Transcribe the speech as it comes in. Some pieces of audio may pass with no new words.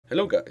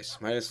Hello guys,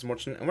 my name is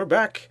Mortensen, and we're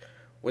back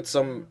with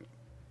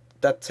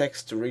that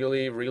text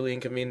really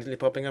inconveniently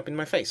popping up in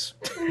my face.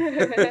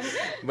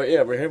 But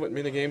yeah, we're here with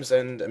Minigames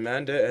and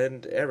Amanda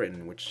and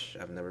Erin, which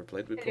I've never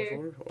played with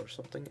before, or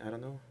something, I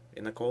don't know.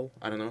 In a call,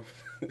 I don't know.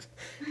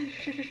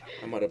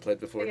 I might have played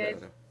before, I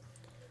don't know.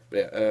 But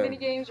yeah,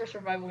 Minigames or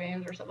survival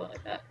games or something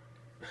like that.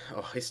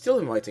 Oh, he's still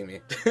inviting me.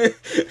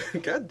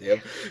 God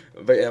damn.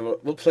 But yeah,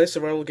 we'll play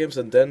survival games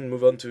and then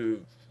move on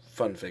to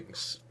fun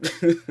things.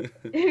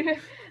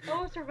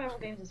 Oh, survival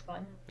games is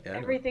fun. Yeah,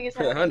 Everything is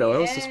I know, I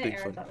was to and speak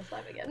Erin's fun. on the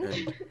slab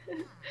again.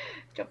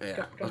 Jump.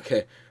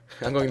 Okay.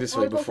 I'm going this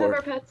way We both have before.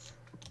 our pets.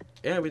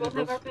 Yeah, we both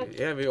both have our pets.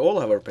 Yeah, we all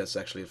have our pets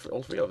actually, for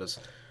all three of us.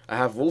 I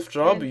have Wolf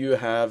Job, you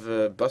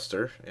have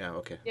Buster. Yeah,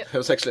 okay. Yep. That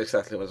was actually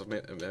exactly what I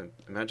was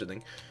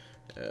imagining.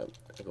 I'll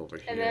go over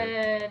here. And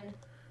then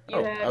you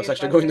have I was your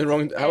actually going the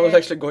wrong. I was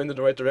actually going in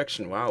the right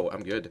direction. Wow,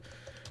 I'm good.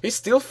 He's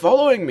still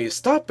following me.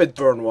 Stop it,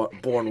 Born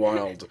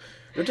Wild.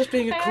 You're just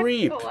being a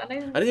creep. I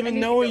didn't even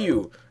know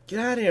you. Get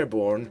out of here,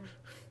 Born.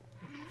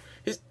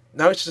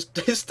 Now it's just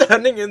he's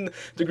standing in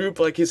the group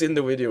like he's in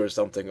the video or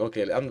something.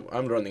 Okay,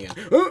 I'm running in.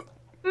 Boop.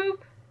 I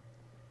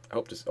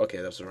hope this. Okay,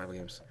 that's survival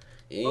games.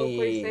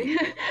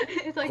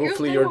 It's like,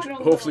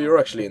 hopefully you're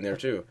actually in there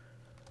too.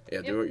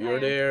 Yeah, yep, you're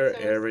there. So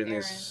Erin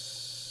is.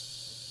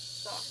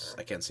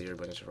 I can't see her,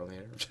 but it's probably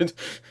here.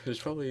 It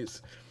probably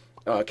is.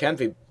 Oh, I can't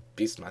be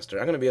Beastmaster.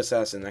 I'm gonna be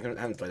Assassin. I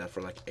haven't played that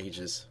for like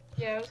ages.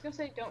 Yeah, I was gonna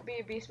say don't be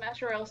a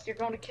Beastmaster or else you're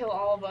going to kill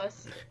all of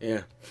us.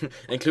 Yeah,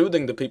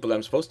 including the people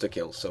I'm supposed to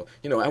kill. So,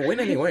 you know, I win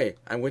anyway.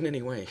 I win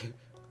anyway.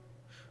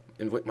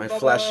 And with my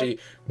flashy,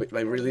 with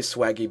my really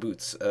swaggy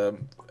boots.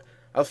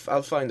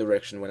 I'll find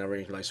direction when I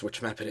realize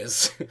which map it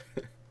is.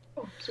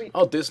 Oh, sweet.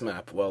 Oh, this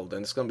map. Well,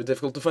 then it's gonna be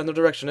difficult to find the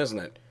direction, isn't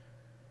it?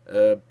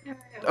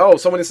 Oh,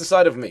 someone is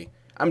inside of me.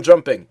 I'm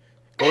jumping.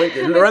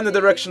 Run the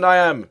direction I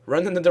am.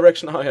 Run in the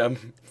direction I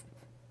am.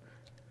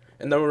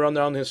 And then we'll run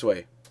down his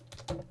way.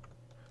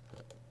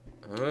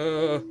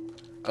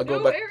 I'll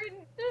go back. Erin.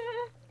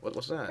 What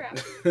was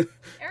that?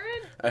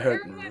 Erin. I heard.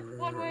 Erin went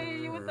one way,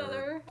 you went the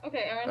other.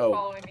 Okay, Erin's Oh.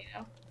 following me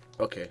now.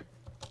 Okay.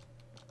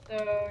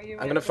 So you.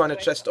 I'm gonna find a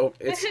chest. Oh,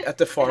 it's at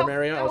the farm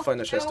area. I'll find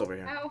a chest over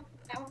here. Ow!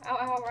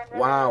 Run,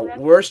 Wow, run.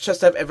 worst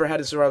chest I've ever had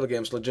in survival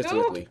games,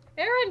 legitimately.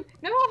 No, Erin,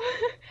 no.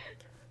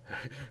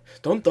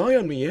 Don't die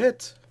on me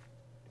yet.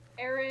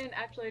 Erin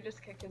actually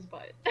just kicked his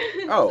butt.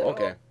 Oh,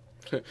 okay.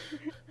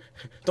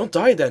 Don't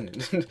die then.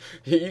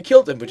 You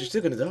killed him, but you're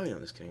still gonna die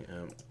on this game.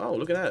 Oh,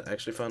 look at that! I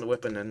actually found a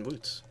weapon and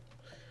boots,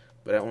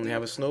 but I only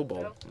have a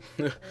snowball.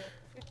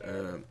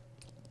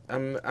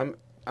 I'm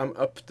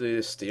up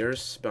the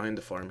stairs behind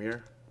the farm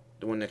here,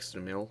 the one next to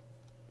the mill.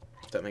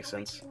 If that makes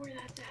sense.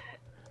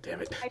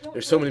 Damn it!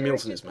 There's so many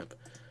mills in this map.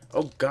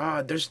 Oh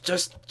God! There's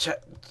just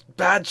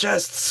bad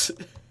chests.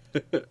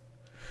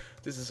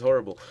 This is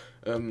horrible.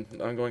 I'm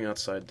going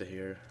outside to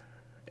here.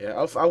 Yeah,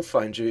 I'll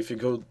find you if you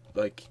go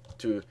like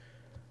to.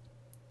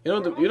 You know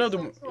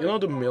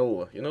the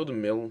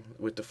mill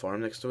with the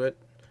farm next to it.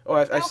 Oh,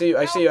 I see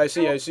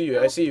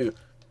you.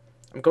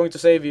 I'm going to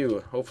save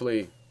you,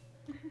 hopefully.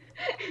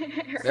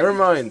 Never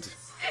mind.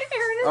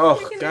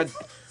 Oh God.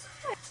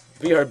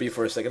 BRB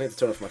for a second. I need to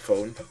turn off my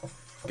phone.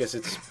 I guess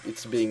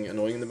it's being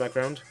annoying in the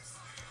background.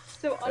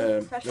 So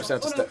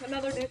unprofessional.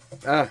 Another dude.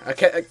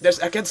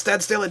 I can't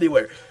stand still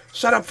anywhere.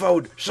 Shut up,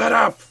 phone. Shut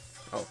up.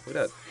 Oh, look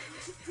at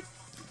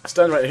that.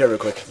 Stand right here real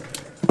quick.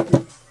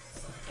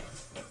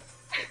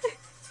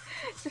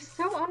 Just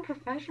so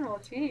unprofessional,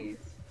 jeez.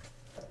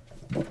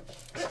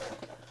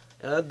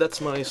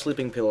 That's my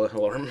sleeping pill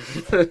alarm.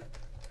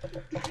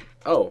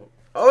 Oh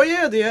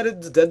yeah, they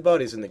added the dead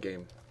bodies in the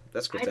game.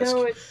 That's grotesque. I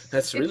know,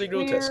 That's really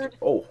grotesque.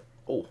 Weird.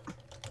 Oh.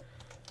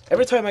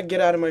 Every time I get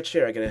out of my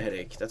chair, I get a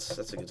headache. That's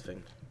a good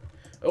thing.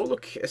 Oh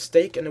look, a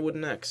stake and a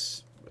wooden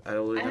axe. I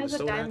already have a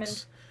stone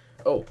axe.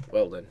 Oh,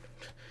 well then.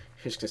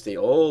 You're just gonna stay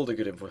all the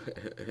good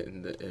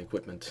in the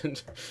equipment.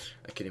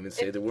 I can't even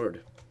say the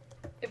word.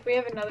 If we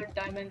have another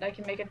diamond, I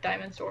can make a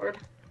diamond sword.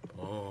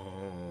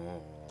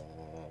 Oh.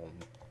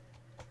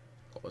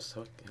 What was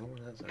that?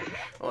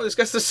 Oh, this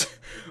guy's this.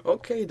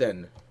 Okay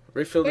then.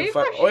 Refill the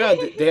Oh yeah,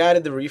 they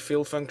added the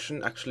refill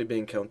function actually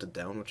being counted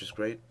down, which is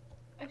great.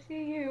 I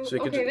see you. So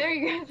you okay, there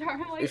you guys are.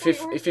 Like,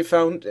 if you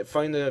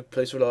find a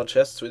place with a lot of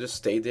chests, we just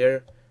stay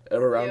there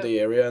around the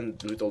area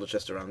and loot all the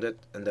chests around it,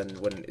 and then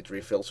when it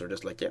refills, we're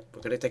just like, yeah,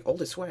 we're gonna take all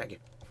this swag.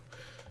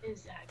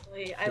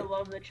 Exactly. I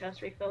love the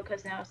chest refill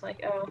because now it's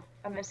like, oh,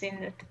 I'm missing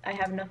it. I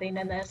have nothing,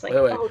 and then it's like,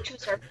 wait. Oh,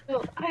 chests are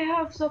filled. I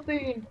have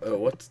something. Oh,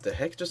 what the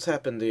heck just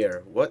happened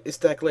there? What is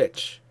that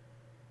glitch?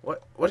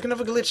 What kind of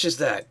a glitch is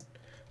that?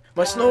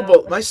 My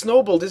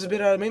snowball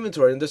disappeared out of my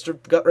inventory and just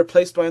got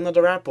replaced by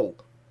another apple.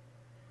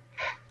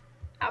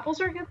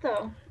 Apples are good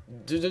though.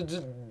 Do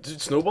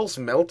snowballs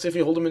melt if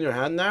you hold them in your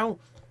hand now?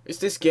 Is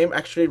this game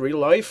actually real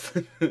life?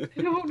 I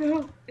don't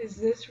know. Is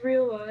this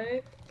real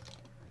life?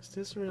 Is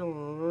this real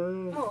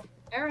life? Oh,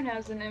 Erin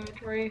has an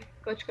inventory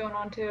glitch going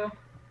on too.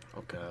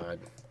 Oh God.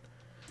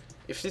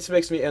 If this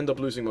makes me end up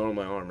losing all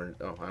my armor.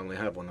 Oh, I only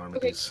have one armor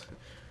piece.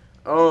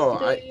 Oh,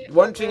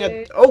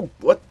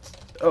 what?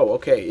 Oh,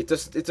 okay. It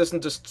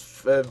doesn't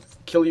just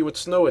kill you with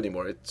snow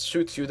anymore. It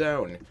shoots you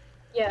down.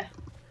 Yeah.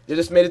 You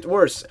just made it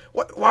worse.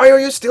 What? Why are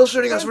you still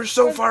shooting us? We're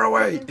so far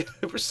away.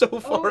 We're so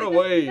far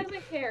away. It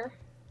doesn't care.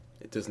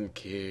 It doesn't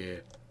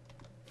care.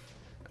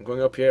 I'm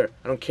going up here.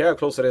 I don't care how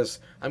close it is.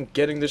 I'm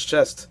getting this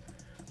chest.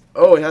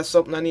 Oh, it has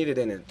something I needed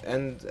in it.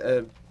 And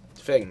a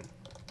thing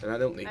that I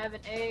don't need. I have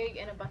an egg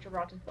and a bunch of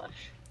rotten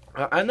flesh.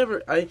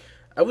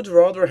 I would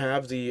rather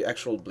have the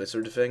actual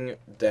blizzard thing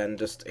than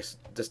just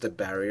a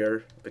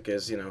barrier,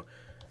 because you know,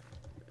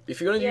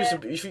 if you're gonna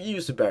if you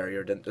use a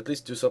barrier, then at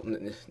least do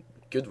something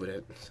good with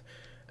it.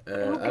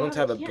 I don't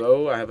have a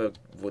bow. I have a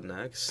wooden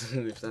axe.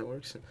 If that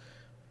works.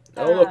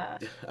 Oh look,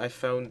 I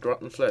found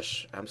rotten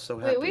flesh. I'm so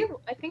happy. Wait,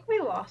 I think we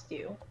lost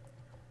you.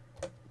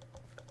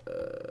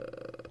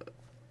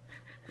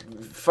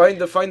 Find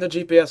the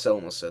GPS. I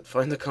almost said.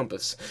 Find the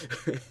compass.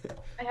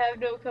 I have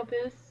no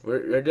compass.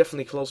 We're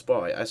definitely close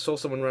by. I saw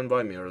someone run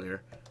by me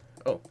earlier.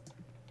 Oh,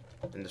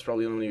 and it's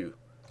probably only you.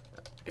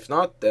 If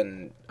not,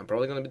 then I'm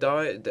probably gonna be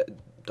died.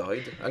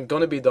 I'm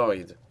gonna be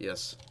died.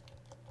 Yes.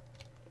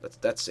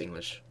 That's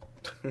English.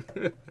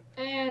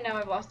 And now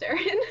I've lost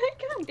Erin.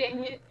 God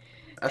dang it.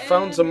 I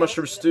found some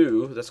mushroom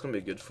stew. That's gonna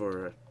be good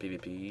for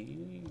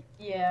PvP.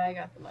 Yeah, I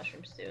got the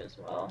mushroom stew as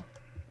well.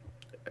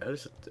 I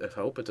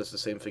hope it does the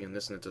same thing in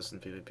this and it does in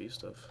PvP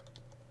stuff.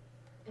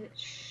 It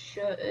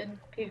should.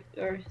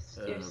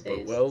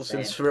 But well,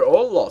 since we're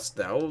all lost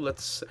now,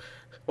 let's...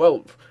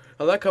 Well,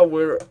 I like how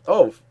we're...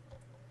 Oh!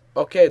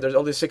 Okay, there's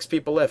only 6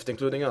 people left,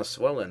 including us.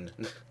 Well then.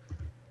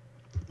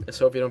 Let's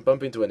hope you don't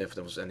bump into any of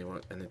those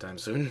anytime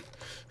soon.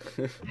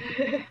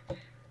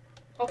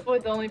 Hopefully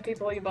the only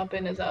people you bump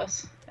in is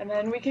us. And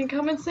then we can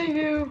come and save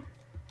you!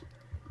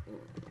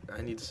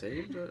 I need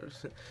saved?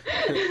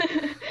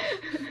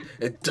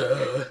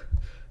 Duh!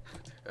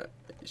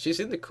 She's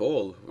in the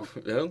call.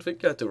 I don't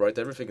think I have to write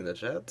everything in the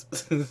chat.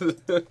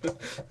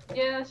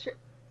 Yeah, that's true.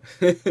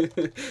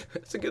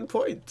 That's a good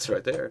point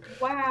right there.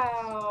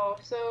 Wow,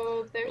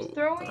 so there's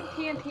throwing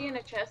TNT in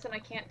a chest and I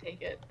can't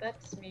take it.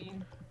 That's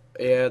mean.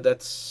 Yeah,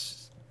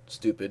 that's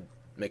stupid.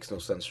 Makes no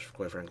sense,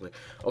 quite frankly.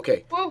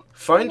 Okay, Whoa,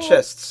 find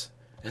chests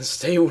and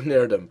stay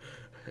near them.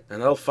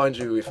 And I'll find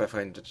you if I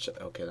find the chest.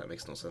 Okay, that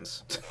makes no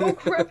sense. Oh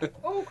crap,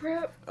 oh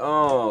crap.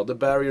 Oh, the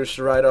barrier's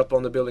right up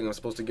on the building I'm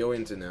supposed to go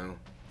into now.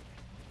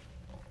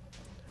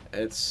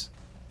 Is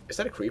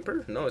that a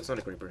creeper? No, it's not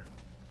a creeper.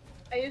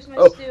 I used my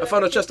I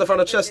found a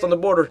chest on the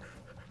border.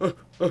 I'm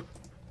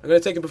gonna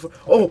take it before...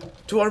 Oh,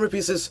 2 armor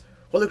pieces.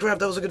 Holy crap,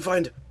 that was a good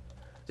find.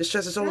 This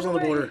chest is always on the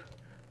border.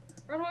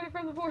 Run away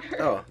from the border.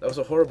 Oh, that was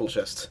a horrible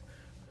chest.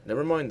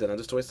 Never mind then, I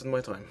just wasted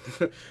my time.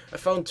 I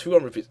found 2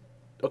 armor pieces.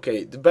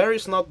 Okay, the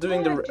barrier's not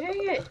doing Dang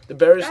it. The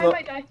barrier's not...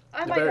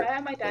 I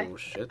might die. Oh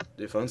shit,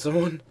 you found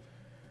someone?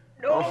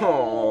 No.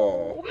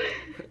 Oh.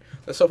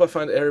 Let's hope I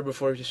find Erin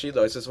before she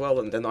dies as well,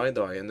 and then I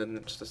die, and then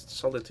it's just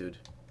solitude.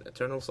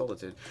 Eternal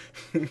solitude.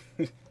 Erin,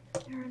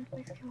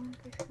 please kill him,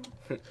 please kill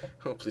him.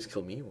 Oh, please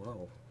kill me?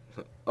 Wow.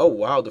 Oh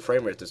wow, the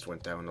frame rate just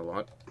went down a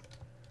lot.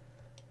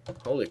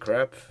 Holy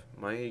crap,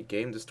 my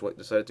game just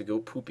decided to go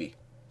poopy.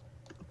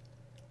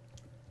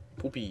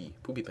 Poopy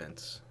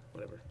pants.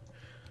 Whatever.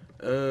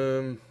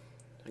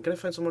 I gotta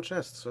find some more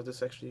chests, so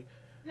this actually...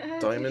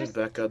 Diamond,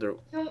 back other...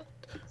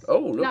 Oh,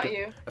 look! Not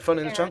you. I found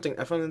an enchanting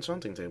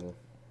table.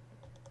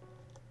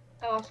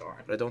 I lost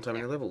Orange. But I don't have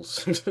any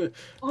levels.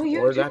 Oh, you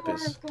or two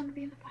lapis. are going to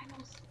be in the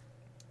finals.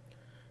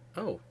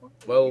 Oh,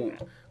 well,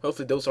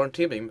 hopefully those aren't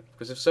teaming,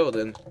 because if so,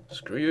 then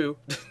screw you.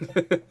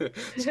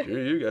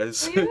 Screw you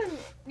guys. Well,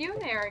 you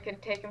and Erin can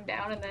take him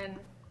down and then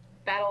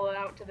battle it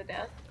out to the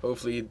death.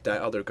 Hopefully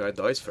that other guy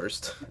dies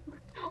first.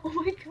 Oh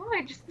my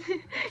god,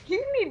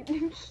 you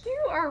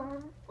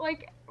are,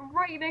 like,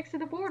 right next to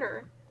the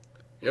border.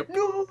 Yep.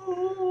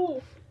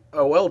 No!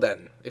 Oh, well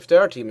then. If they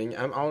are teaming,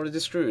 I'm already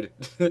screwed.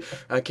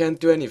 I can't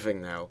do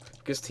anything now,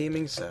 because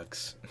teaming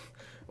sucks.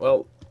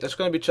 Well, there's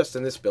gonna be chests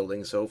in this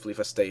building, so hopefully if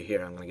I stay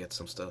here, I'm gonna get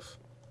some stuff.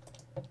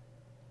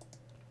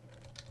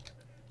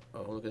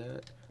 Oh, look at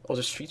that. Oh,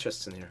 there's 3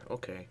 chests in here.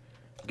 Okay.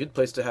 Good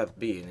place to have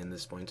been in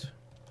this point.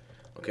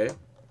 Okay.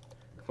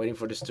 Waiting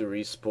for this to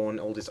respawn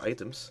all these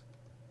items.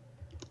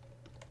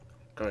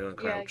 Gonna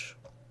crouch.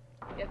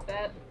 Yeah, get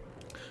that.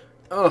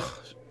 Oh,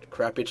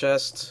 crappy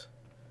chest.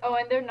 Oh,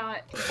 and they're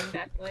not teaming,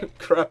 actually.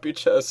 Crappy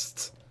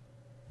chest.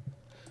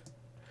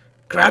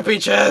 Crappy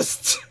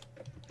chest!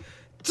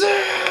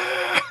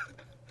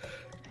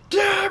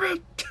 Damn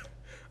it!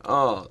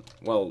 Oh,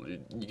 well,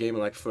 you gave me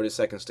like 30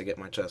 seconds to get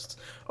my chests.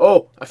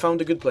 Oh, I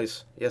found a good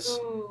place. Yes.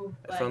 Ooh,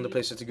 I found a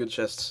place with the good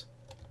chests.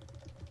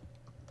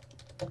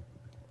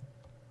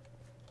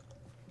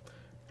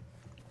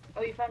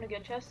 Oh, you found a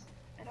good chest?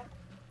 I don't...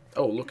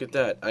 Oh, look at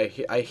that.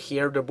 I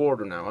hear the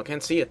border now. I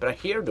can't see it, but I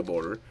hear the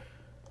border.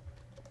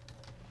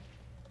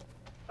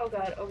 Oh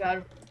god, oh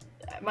god.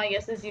 My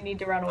guess is you need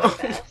to run away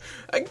fast.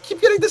 I keep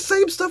getting the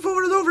same stuff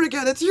over and over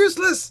again. It's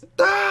useless.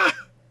 Ah!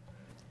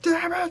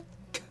 Damn it!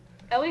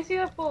 At least you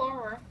have full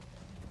armor.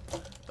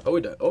 Oh,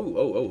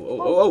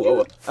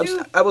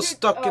 I was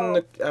stuck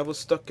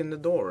in the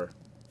door.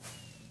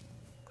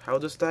 How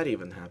does that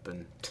even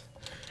happen?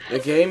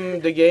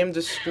 The game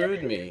just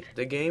screwed me.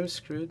 The game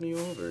screwed me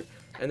over.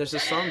 And there's a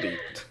zombie.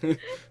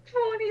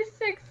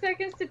 26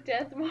 seconds to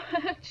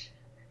deathmatch.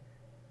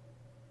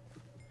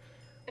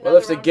 Well,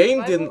 if the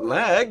game didn't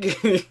lag,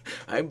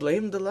 I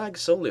blame the lag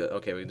solely.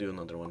 Okay, we do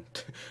another one.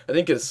 I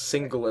think it's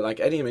single, like,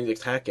 I didn't even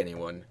attack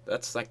anyone.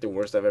 That's like the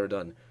worst I've ever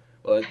done.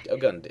 Well,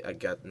 I've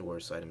gotten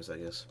worse items, I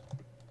guess.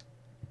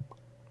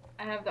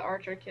 I have the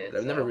archer kit.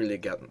 But I've never really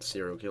gotten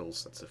 0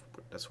 kills.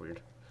 That's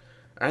weird.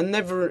 I've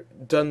never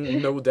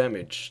done no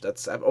damage.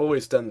 I've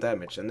always done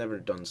damage. I've never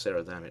done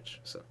 0 damage.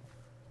 So.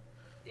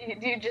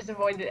 You just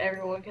avoided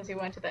everyone because you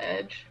went to the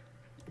edge.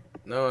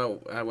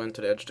 No, I went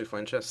to the edge to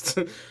find chests.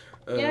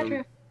 Yeah,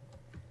 true.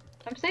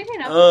 I'm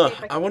saving up to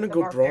see if I want to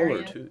go brawler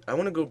barbarian. too. I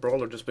want to go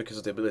brawler just because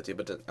of the ability,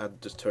 but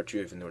I'd just hurt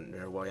you if you're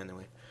nearby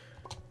anyway.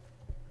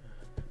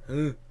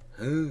 I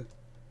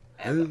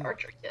have the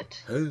archer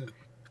kit.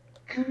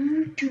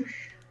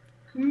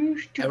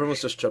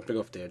 Everyone's just jumping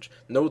off the edge.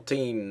 No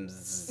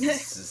teams.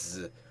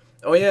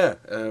 Oh yeah.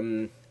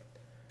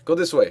 Go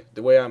this way.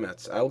 The way I'm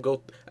at. I'll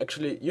go.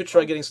 Actually, you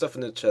try getting stuff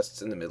in the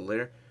chests in the middle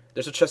here.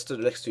 There's a chest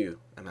next to you,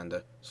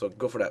 Amanda. So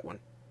go for that one.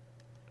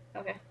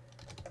 Okay.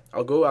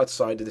 I'll go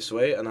outside this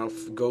way, and I'll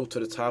go to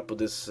the top of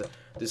this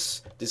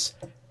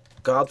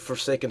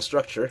godforsaken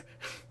structure.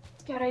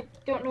 God, I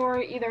don't know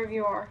where either of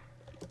you are.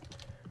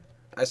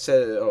 I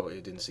said, oh, you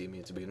didn't see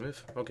me to begin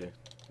with? Okay.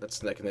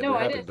 That's like never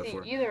happened before. No,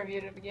 I didn't see either of you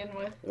to begin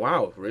with.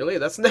 Wow, really?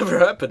 That's never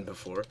happened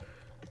before.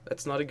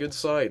 That's not a good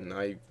sign,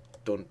 I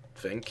don't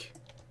think.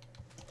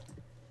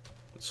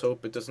 Let's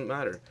hope it doesn't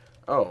matter.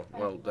 Oh,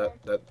 well,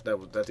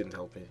 that didn't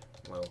help me.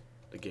 Well,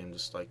 the game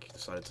just, like,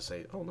 decided to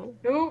say, oh, no.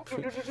 No,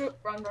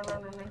 run.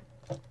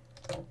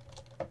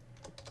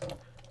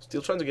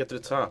 Still trying to get to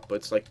the top, but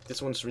it's like,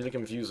 this one's really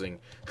confusing.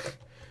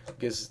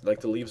 Because, like,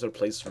 the leaves are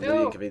placed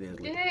really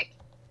inconveniently. Dick.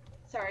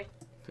 Sorry.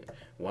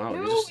 Wow,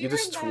 No, you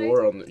just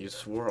swore on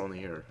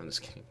the air. I'm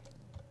just kidding.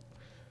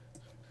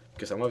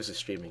 Because I'm obviously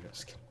streaming. I'm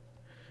just kidding.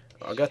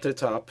 I got to the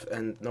top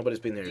and nobody's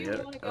been here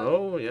yet.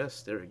 Oh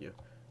yes, there we go.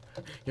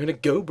 You wanna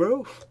go,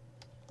 bro?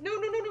 No.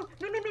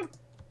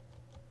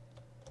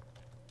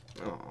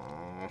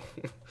 Aww.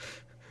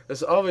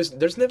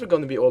 There's never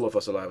gonna be all of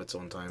us alive at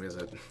some time, is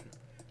it?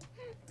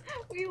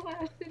 We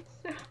lasted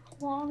so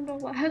long the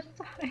last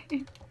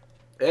time.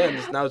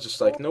 And now it's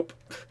just like nope.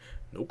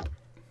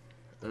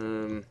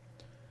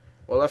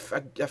 Well, I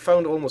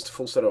found almost a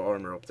full set of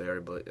armor up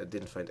there, but I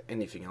didn't find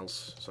anything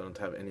else, so I don't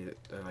have any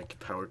like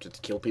power to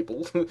kill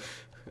people.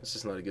 This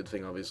is not a good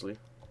thing, obviously.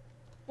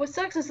 What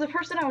sucks is the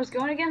person I was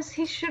going against,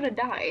 he should have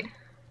died.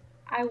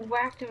 I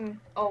whacked him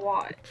a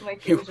lot.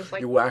 Like it was just like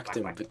you whacked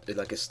him with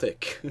like a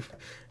stick,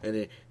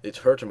 and it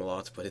hurt him a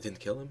lot, but it didn't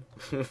kill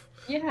him.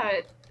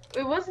 Yeah,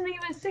 it wasn't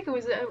even a stick. It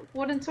was a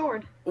wooden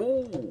sword.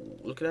 Oh,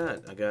 look at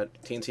that! I got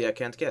TNT I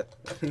can't get.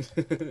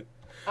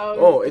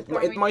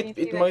 It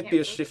might be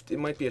a shift. It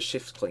might be a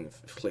shift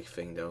click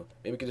thing though.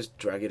 Maybe we could just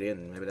drag it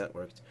in. Maybe that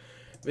worked.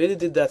 Maybe they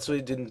did that so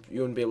you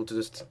wouldn't be able to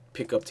just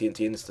pick up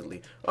TNT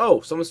instantly.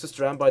 Oh, someone's just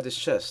ran by this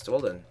chest. Well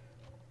then,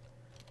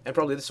 and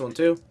probably this one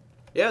too.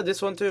 Yeah,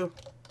 this one too.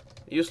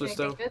 Useless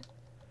though.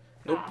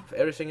 Nope,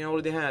 everything I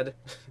already had.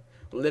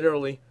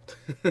 Literally.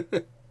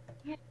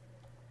 Yeah.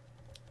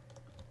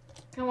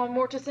 Come on,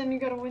 Mortensen, you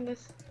gotta win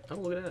this. Oh,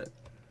 look at that.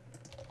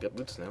 Got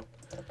boots now.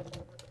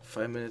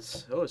 5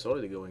 minutes. Oh, it's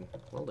already going.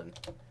 Well then.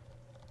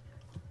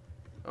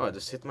 Oh, I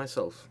just hit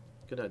myself.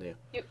 Good idea.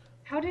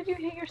 How did you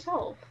hit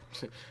yourself?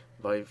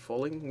 By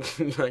falling,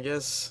 I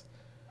guess.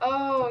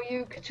 Oh,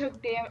 you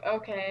took damage.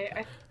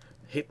 Okay.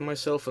 Hit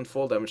myself and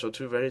fall damage are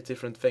two very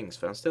different things,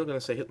 but I'm still gonna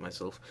say hit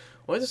myself.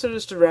 Why is there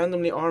just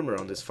randomly armor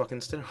on this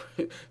fucking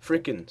stairway?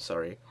 Freaking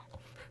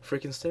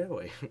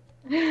stairway.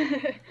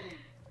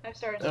 I've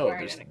started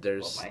swearing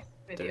there's my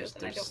videos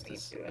and I don't mean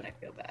to and I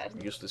feel bad.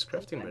 Useless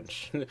crafting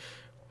bench.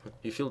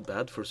 You feel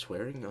bad for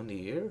swearing on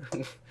the air?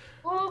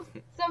 Well,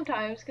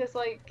 sometimes, because,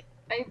 like,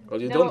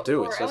 Well, you don't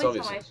do it, so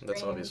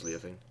that's obviously a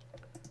thing.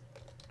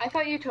 I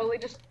thought you totally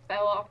just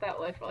fell off that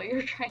ledge while you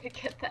were trying to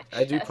get that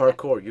chest. I do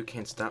parkour, you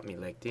can't stop me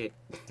like that.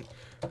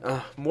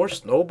 More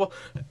snowball.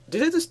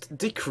 Did it just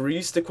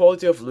decrease the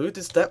quality of loot?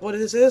 Is that what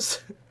it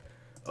is?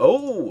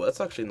 Oh, that's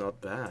actually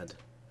not bad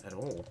at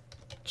all.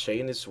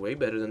 Chain is way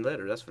better than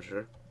leather, that's for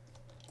sure.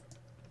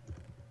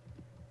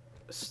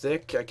 A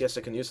stick, I guess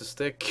I can use a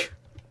stick.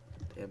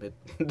 Damn it.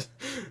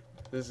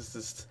 This is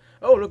just...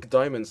 Oh, look,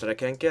 diamonds that I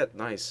can't get.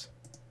 Nice.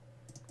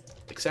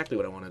 Exactly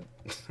what I wanted.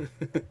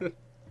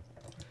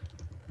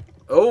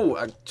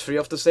 Oh, 3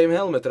 of the same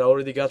helmet that I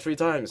already got 3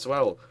 times.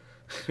 Wow.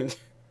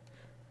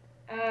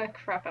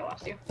 Crap, I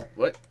lost you.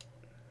 What?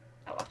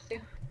 I lost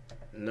you.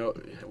 No,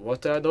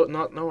 what I don't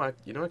not know. I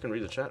can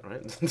read the chat,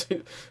 right?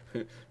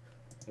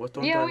 What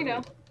don't I we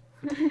know.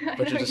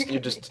 But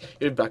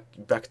you're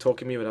back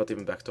talking me without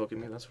even back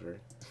talking me. That's weird.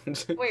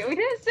 Wait, we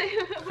didn't say.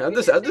 I'm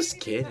just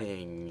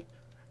kidding.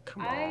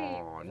 Come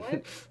on.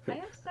 What? I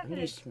am stuck I'm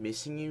just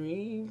missing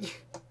you.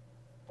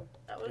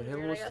 What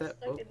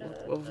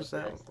was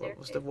that? What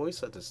was the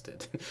voice I just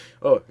did?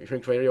 Oh, you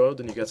drink radio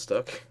and you got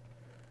stuck.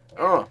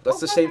 Oh, that's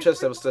the same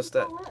chest that was just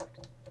that.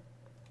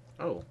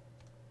 Oh.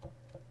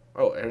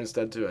 Oh, Erin's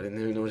dead too. I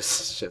didn't even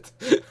notice. Shit.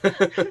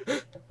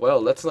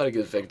 Well, that's not a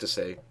good thing to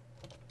say.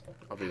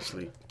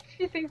 Obviously.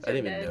 She thinks I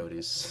you're didn't even dead.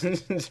 notice.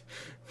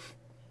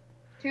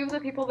 2 of the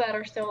people that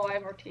are still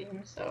alive are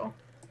teams, so.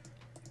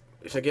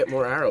 If I get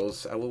more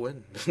arrows, I will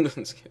win.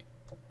 Just kidding.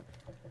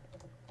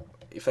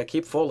 If I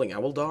keep falling, I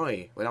will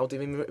die without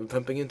even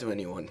bumping into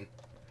anyone.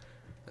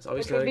 That's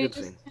obviously not a good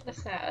thing. Kind of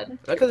sad.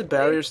 I like how the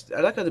barriers.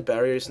 I like how the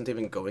barrier isn't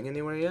even going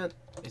anywhere yet.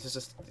 It's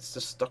just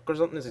stuck or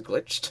something. Is it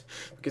glitched?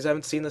 Because I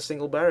haven't seen a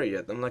single barrier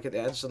yet. I'm like at the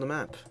edge of the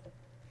map.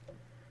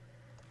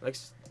 Like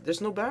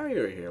there's no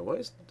barrier here. Why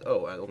is?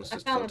 Oh, I almost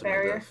just fell to my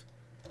death.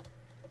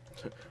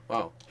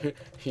 Wow,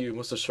 you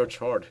must have searched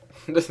hard.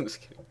 No,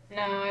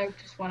 I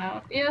just went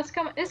out. Yeah, it's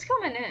coming. It's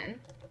coming in.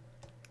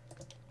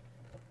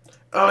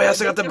 Oh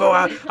yes, I got the bow.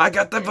 I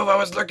got the bow I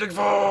was looking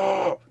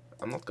for.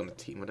 I'm not gonna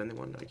team with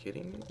anyone. Are you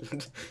kidding me?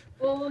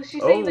 Well,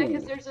 she's saying that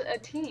because there's a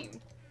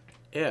team.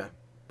 Yeah,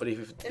 but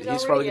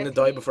he's probably gonna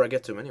die before I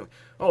get to him anyway.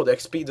 Oh, the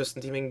XP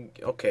doesn't even.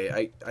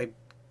 Okay, I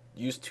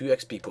used 2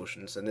 XP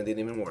potions and they didn't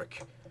even work.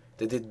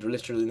 They did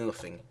literally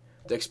nothing.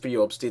 The XP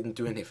orbs didn't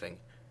do anything.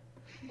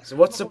 So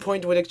what's the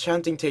point with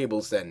enchanting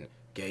tables then?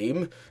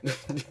 Game?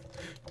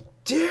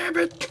 Damn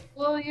it!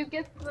 Well, you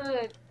get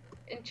the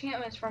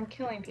enchantments from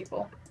killing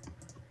people.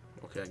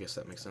 Okay, I guess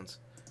that makes sense.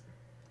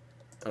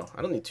 Oh,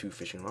 I don't need 2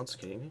 fishing rods,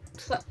 kidding me?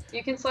 So,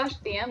 you can slash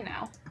DM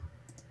now.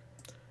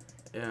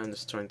 Yeah, I'm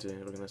just trying to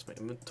organize my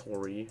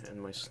inventory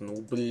and my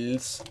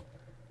snowballs.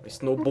 My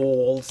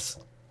snowballs.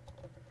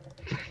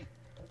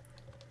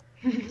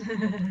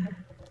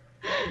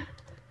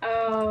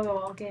 Oh,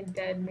 all getting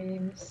dead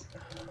memes.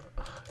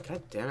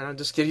 God damn it, I'm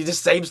just getting the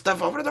same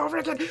stuff over and over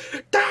again.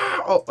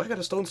 Oh, I got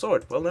a stone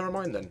sword. Well, never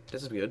mind then.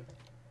 This is good.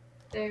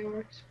 They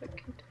work spec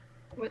can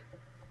what?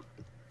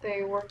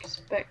 They work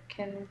spec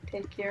can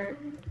take your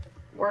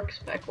work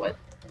spec. What?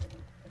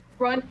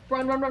 Run!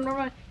 Get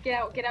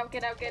out!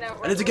 Run,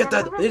 I need to get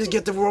that. I need to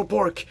get the raw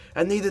pork.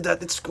 I needed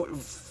that. It's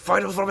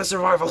vital for my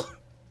survival.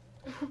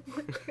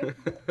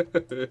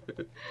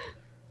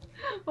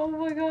 Oh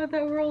my god,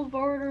 that world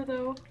border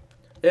though.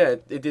 Yeah,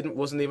 it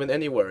wasn't even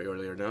anywhere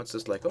earlier. Now it's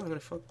just like, oh, I'm gonna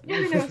fuck. Yeah,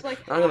 I know, it's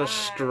like, I'm gonna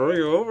screw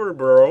you over,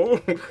 bro.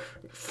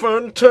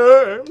 Fun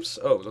times.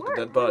 Oh, look at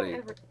that body.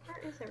 Where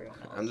is everyone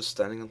else? I'm just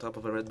standing on top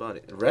of a red body.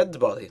 Red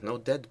body, no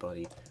dead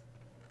body.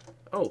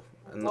 Oh.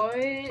 What?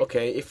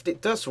 Okay, if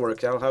it does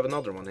work, I'll have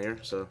another one here.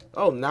 So,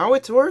 oh, now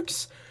it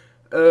works.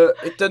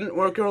 It didn't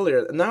work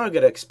earlier. Now I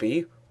get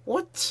XP.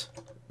 What?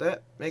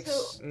 That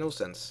makes no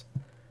sense.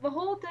 The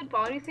whole dead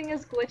body thing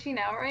is glitching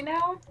out right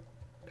now.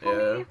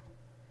 Yeah.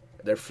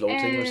 They're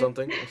floating or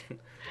something.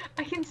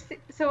 I can see.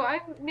 So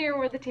I'm near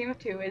where the team of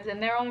 2 is,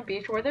 and they're on a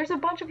beach where there's a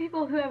bunch of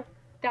people who have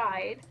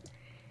died.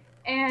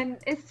 And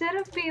instead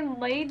of being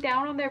laid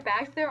down on their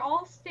backs, they're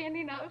all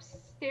standing up,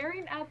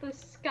 staring at the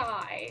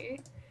sky.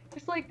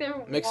 It's like they're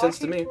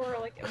watching for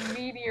like a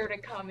meteor to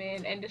come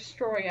in and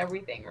destroy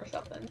everything or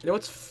something. You know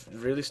what's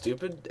really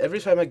stupid? Every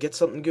time I get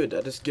something good,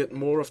 I just get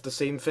more of the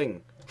same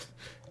thing.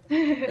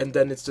 And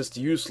then it's just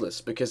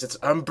useless because it's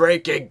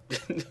unbreaking.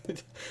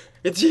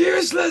 It's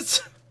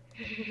useless!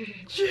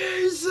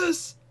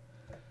 Jesus!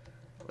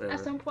 Whatever.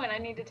 At some point, I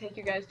need to take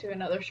you guys to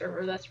another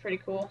server. That's pretty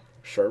cool.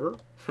 Server?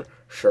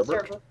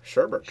 Sherbert?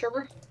 Sherbert.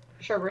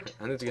 Sherbert.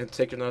 I need to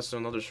take you to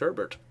another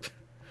sherbert.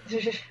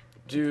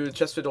 Do you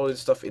chest fit all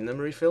this stuff in them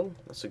refill?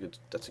 That's a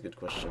good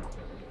question.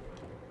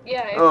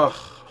 Yeah. Oh,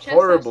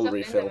 horrible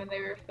refill.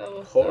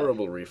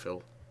 Horrible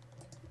refill.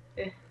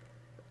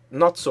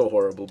 Not so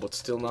horrible, but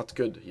still not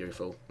good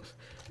refill.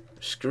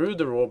 Screw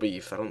the raw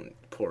beef.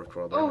 Pork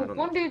rather. Oh,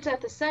 one dude's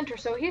at the center,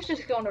 so he's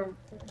just going to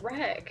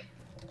wreck.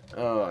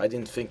 Oh, I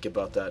didn't think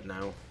about that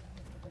now.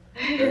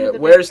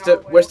 Where's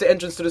the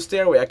entrance to the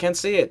stairway? I can't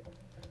see it.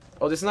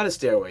 Oh, this is not a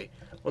stairway.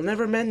 Well,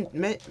 never mind.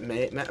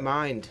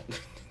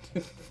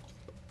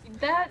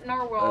 That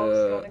narwhal is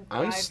going to die.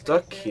 I'm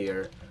stuck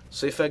here.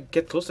 So if I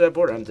get close to that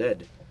border, I'm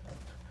dead.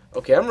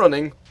 Okay, I'm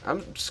running.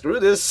 Screw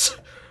this.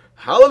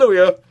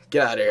 Hallelujah.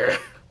 Get out of here.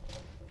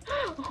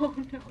 Oh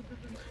no.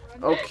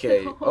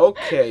 Okay.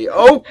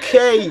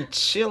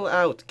 Chill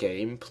out,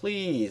 game.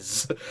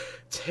 Please.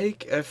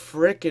 Take a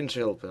frickin'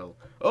 chill pill.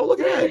 Oh,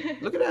 look at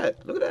that. Look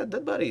at that.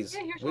 Dead bodies.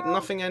 Yeah, with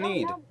nothing I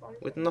need.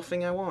 With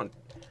nothing I want.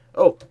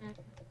 Oh.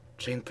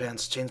 Chain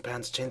pants.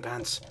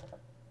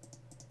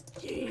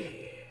 Yeah.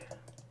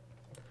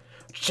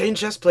 Chain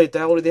chest plate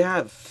I already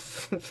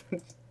have.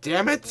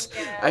 Damn it.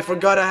 Yeah. I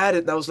forgot I had it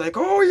and I was like,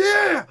 oh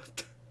yeah.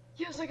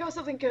 Yes, I got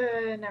something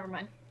good. Never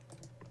mind.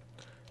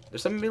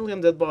 There's a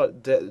million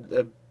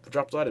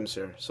dropped items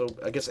here, so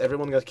I guess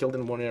everyone got killed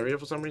in one area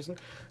for some reason.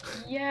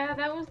 Yeah,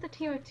 that was the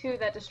team of 2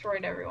 that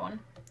destroyed everyone.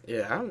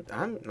 Yeah,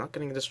 I'm not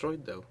getting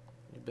destroyed though.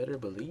 You better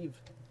believe.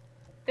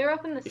 They're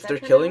up in the center. If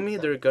they're killing me,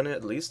 they're gonna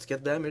at least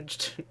get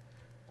damaged.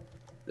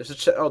 There's a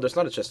chest. Oh, there's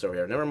not a chest over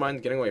here. Never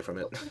mind, getting away from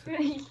it.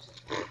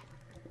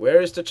 Where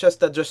is the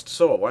chest I just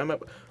saw? Why am I?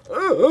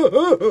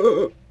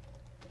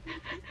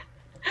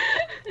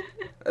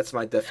 That's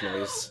my death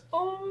noise.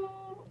 Oh,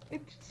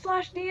 it's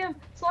 /DM.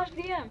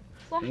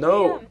 Slash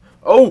No. DM.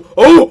 Oh,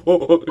 oh,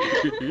 oh.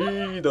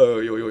 No,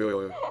 yo, yo, yo,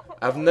 yo.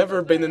 I've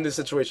never been in this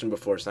situation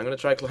before, so I'm gonna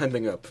try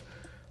climbing up.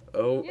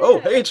 Oh, Yeah. oh,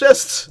 hey,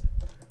 chests!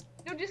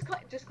 No, just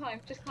climb,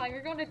 just climb.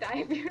 You're going to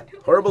die if you do.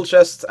 Horrible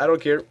chests, I don't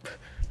care.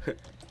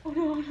 Oh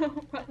no,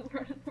 no,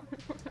 run.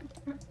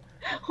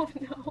 Oh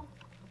no.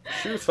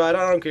 Shoot fight,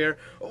 I don't care.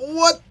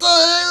 What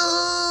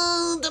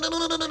the hell?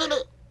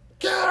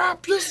 Get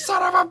up, you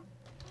son of a...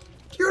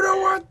 You know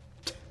what?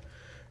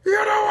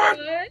 You know what?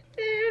 Run,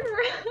 dude,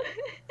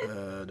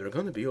 run. They're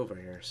gonna be over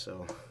here,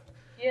 so...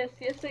 Yes,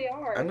 they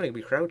are. I'm gonna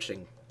be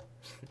crouching.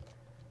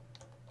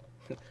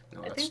 No,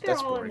 I that's think they're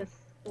all boring. in this.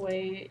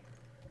 Wait.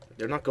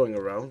 They're not going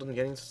around and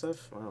getting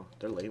stuff? Wow,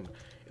 they're lame.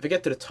 If I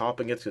get to the top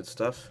and get good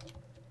stuff,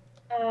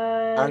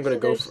 I'm gonna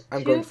go for,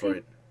 I'm going for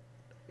it.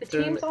 The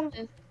team's on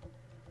this.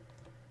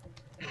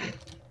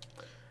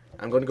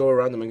 I'm gonna go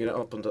around them and get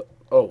up on the...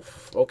 Oh,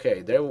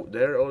 okay,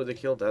 they're already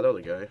killed that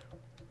other guy.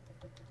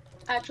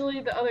 Actually,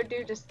 the other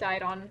dude just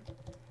died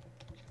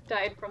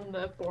from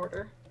the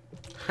border.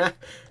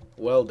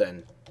 Well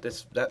then,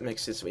 that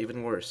makes it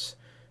even worse.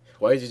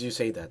 Why did you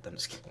say that? I'm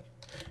just kidding.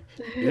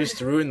 You just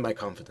ruined my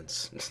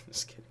confidence.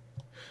 Just kidding.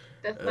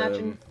 Deathmatch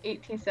in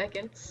 18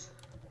 seconds.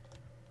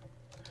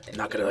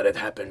 Not gonna let it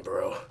happen,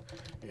 bro.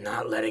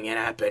 Not letting it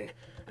happen.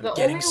 I'm the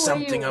getting only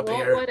something way you up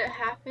won't here. let it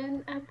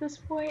happen at this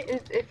point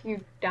is if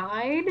you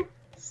died.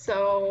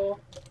 So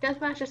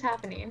deathmatch is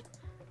happening.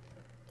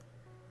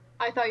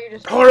 I thought you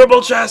just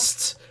Horrible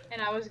chests!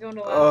 and I was going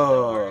to laugh.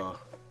 Oh.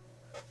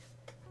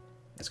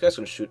 This guy's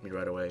gonna shoot me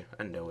right away.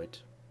 I know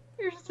it.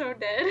 You're so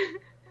dead.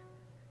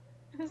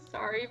 I'm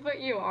sorry, but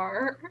you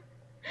are.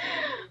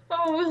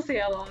 Oh, we'll see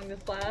how long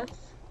this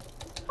lasts.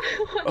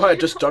 Oh, I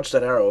just dodged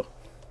that arrow.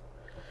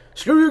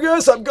 Screw you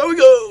guys, I'm going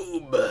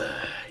home!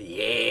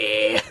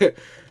 Yeah!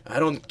 I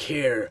don't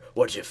care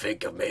what you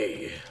think of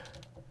me.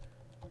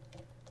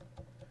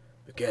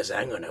 Because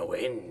I'm gonna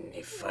win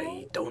if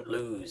I don't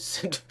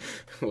lose.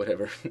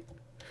 Whatever.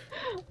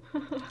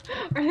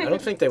 I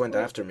don't think they went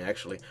after me,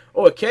 actually.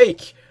 Oh, a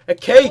cake! A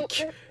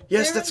cake!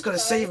 Yes, that's gonna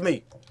save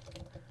me!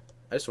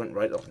 I just went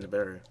right up in the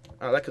barrier.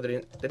 Oh, I like how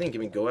they didn't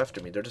even go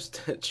after me. They're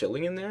just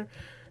chilling in there?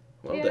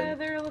 Well yeah, then.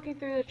 they're looking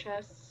through the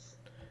chests.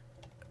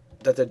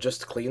 That they're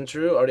just clean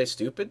through? Are they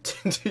stupid?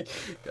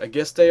 I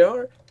guess they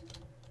are.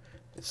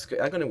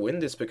 I'm gonna win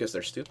this because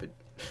they're stupid.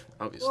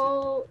 Obviously.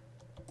 Well,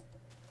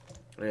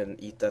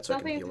 And eat that so I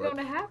can nothing's heal going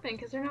up. to happen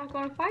because they're not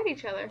going to fight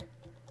each other.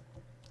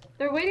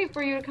 They're waiting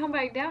for you to come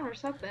back down or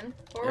something.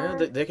 Or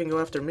Yeah, they can go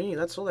after me.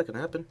 That's all that can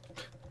happen.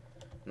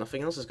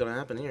 Nothing else is gonna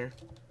happen here.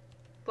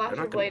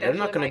 They're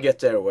not gonna get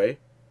their way.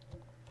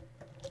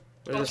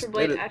 Blaster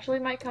Blade actually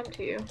might come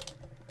to you.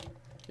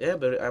 Yeah,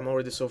 but I'm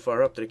already so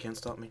far up that it can't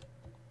stop me.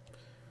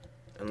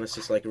 Unless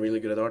it's like really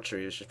good at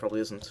archery, which it probably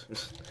isn't.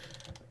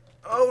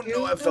 Oh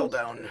no, I fell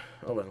down.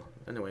 Oh well,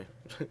 anyway.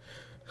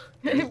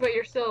 But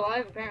you're still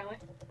alive apparently.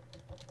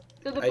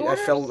 So the I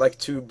fell like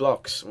 2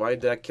 blocks. Why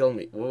did that kill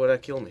me? What would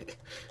that kill me?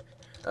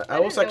 I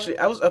was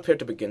up here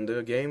to begin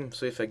the game,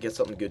 so if I get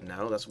something good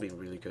now, that's would be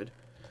really good.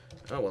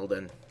 Oh well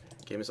then.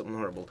 Give me something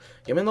horrible.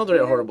 Give me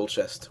another horrible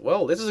chest.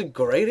 Well, this is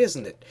great,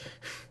 isn't it?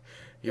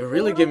 You're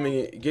really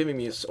giving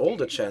me all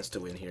the chance to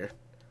win here.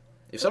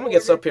 If someone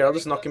gets up here, I'll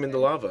just knock him in the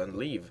lava and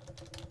leave.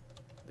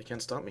 They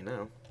can't stop me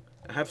now.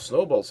 I have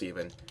snowballs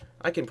even.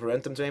 I can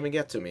prevent them to even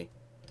get to me.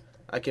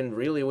 I can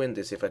really win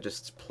this if I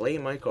just play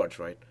my cards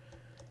right.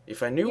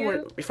 If I know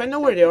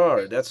where they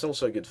are, that's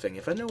also a good thing.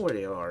 If I know where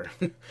they are.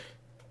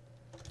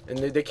 And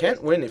they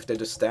can't win if they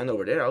just stand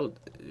over there.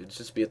 It'd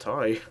just be a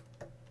tie.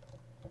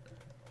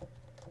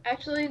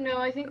 Actually, no,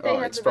 I think they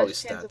have the probably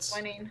best chance stats.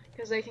 of winning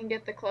because they can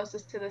get the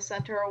closest to the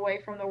center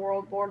away from the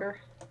world border.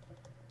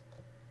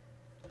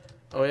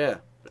 Oh yeah,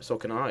 so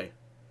can I.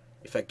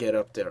 If I get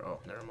up there. Oh,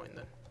 never mind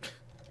then.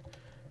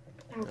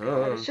 Oh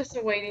god, it's just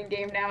a waiting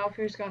game now of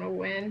who's gonna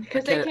win.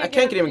 I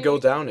can't even go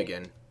down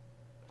again.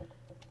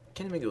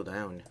 Can't even go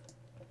down.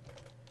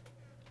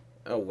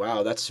 Oh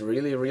wow, that's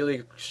really,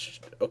 really...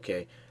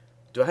 Okay.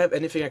 Do I have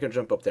anything I can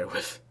jump up there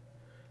with?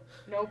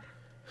 Nope.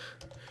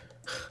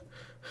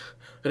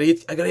 I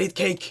gotta eat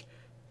cake!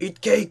 Eat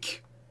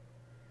cake!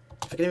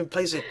 If I can even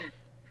place it.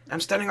 I'm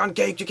standing on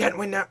cake, you can't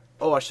win now!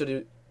 Oh, I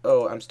should've...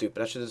 Oh, I'm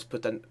stupid. I should've just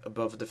put that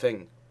above the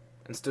thing.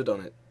 And stood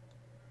on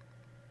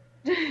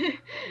it.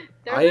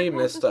 I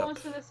messed up.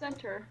 To the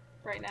center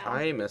right now.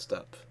 I messed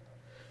up.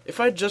 If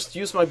I just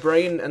use my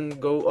brain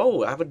and go,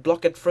 oh, I would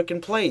block at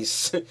frickin'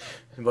 place.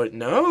 But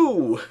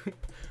no!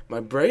 My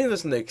brain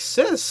doesn't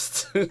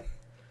exist.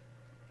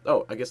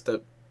 Oh, I guess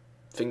the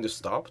thing just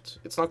stopped.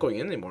 It's not going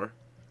in anymore.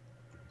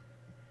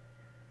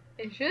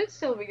 It should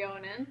still be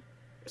going in.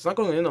 It's not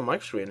going in on my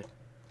screen.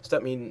 Does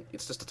that mean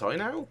it's just a tie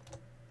now?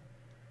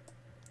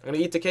 I'm gonna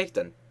eat the cake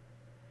then.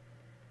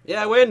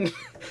 Yeah, I win!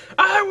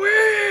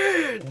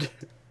 I win!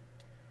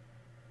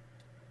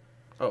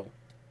 Oh.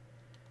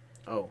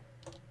 Oh.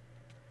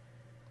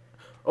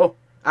 Oh,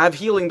 I have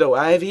healing though.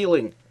 I have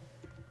healing.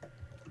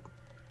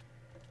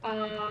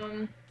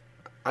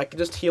 I can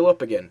just heal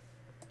up again.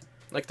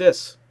 Like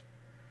this.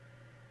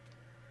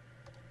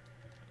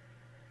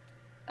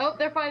 Oh,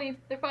 they're fighting.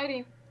 They're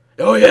fighting.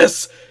 Oh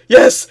yes!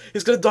 Yes!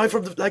 He's gonna die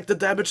from the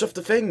damage of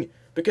the thing.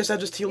 Because I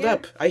just healed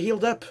up. I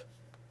healed up.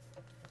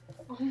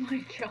 Oh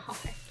my god.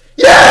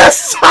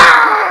 Yes!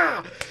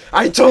 Ha!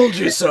 I told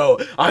you so!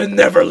 I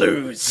never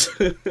lose!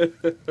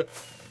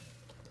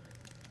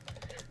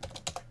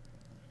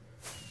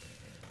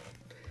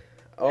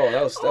 Oh,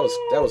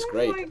 that was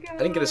great. I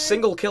didn't get a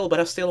single kill, but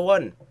I still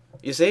won.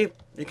 You see,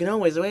 you can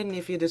always win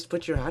if you just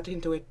put your heart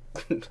into it.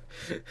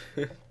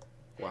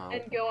 Wow.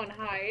 And go and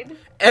hide.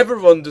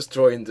 Everyone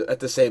destroyed at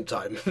the same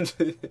time.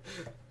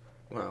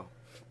 Wow.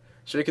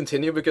 Should we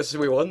continue because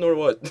we won or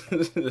what?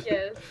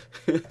 Yes.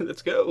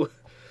 Let's go.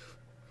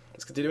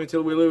 Let's continue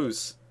until we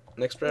lose.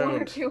 Next round.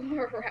 One or two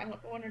more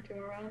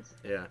rounds.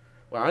 Yeah.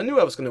 Well, I knew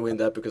I was gonna win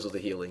that because of the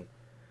healing.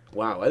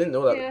 Wow, I didn't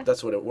know that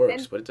that's what it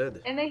works, but it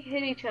did. And they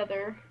hit each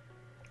other.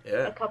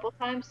 Yeah. A couple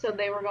times, so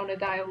they were going to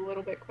die a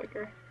little bit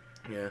quicker.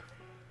 Yeah.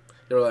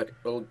 They were like,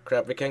 well,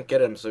 crap, we can't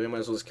get him, so we might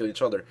as well just kill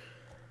each other.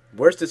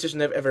 Worst decision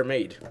they've ever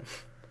made.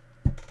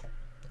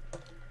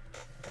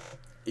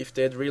 If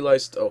they'd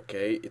realized,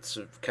 okay, it's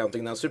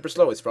counting down super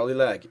slow, it's probably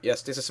lag.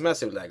 Yes, this is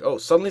massive lag. Oh,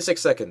 suddenly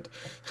 6 seconds.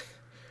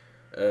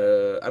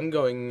 I'm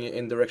going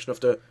in direction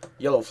of the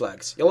yellow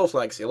flags. Yellow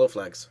flags, yellow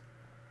flags.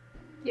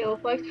 Yellow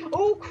flags.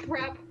 Oh,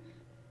 crap.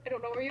 I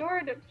don't know where you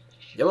are.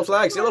 Yellow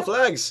flags, yellow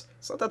flags.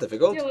 It's not that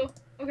difficult. Yellow.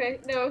 Okay,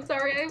 no,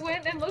 sorry. I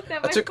went and looked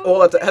at my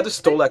I had to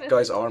stole that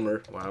guy's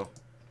armor. Wow.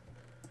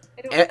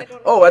 I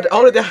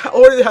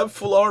already have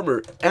full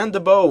armor and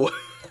the bow.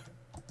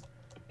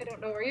 I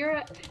don't know where you're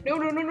at. No.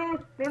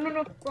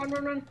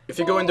 Run. If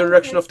you go in the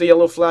direction of the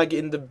yellow flag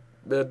in the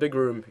big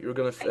room, you're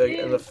gonna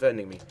end up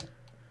offending me.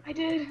 I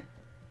did.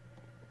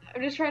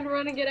 I'm just trying to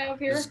run and get out of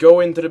here. Just go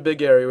into the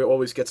big area we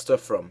always get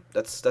stuff from.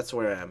 That's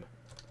where I am.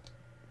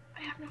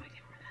 I have no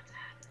idea where that's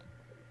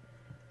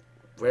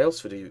at. Where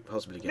else would you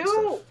possibly get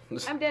stuff? No!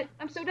 I'm dead.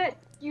 I'm so dead.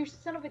 You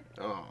son of a...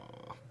 Oh.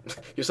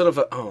 You son of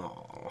a...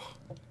 Oh.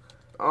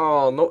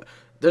 Oh, no.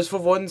 There's for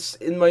once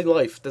in my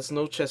life, there's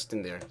no chest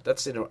in there.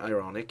 That's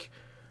ironic.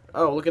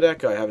 Oh, look at that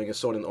guy having a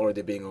sword and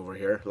already being over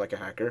here, like a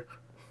hacker.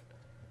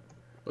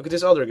 Look at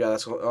this other guy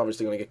that's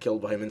obviously going to get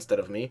killed by him instead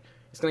of me.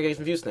 He's going to get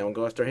confused now and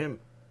go after him.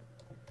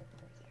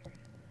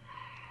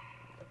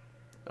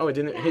 Oh, he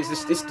didn't... He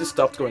just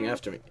stopped going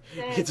after me.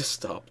 He just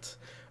stopped.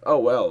 Oh,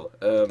 well.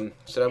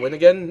 Should I win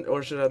again,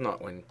 or should I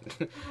not win?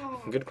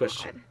 Good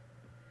question.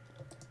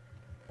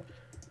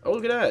 Oh,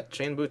 look at that.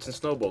 Chain boots and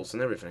snowballs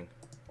and everything.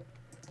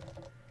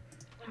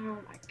 Oh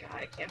my god,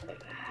 I can't believe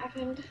that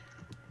happened.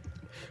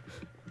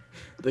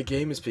 The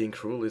game is being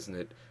cruel, isn't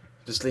it?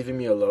 Just leaving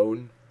me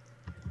alone.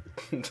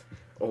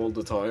 All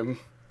the time.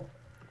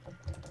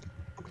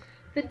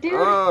 The dude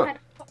had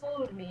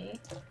followed me.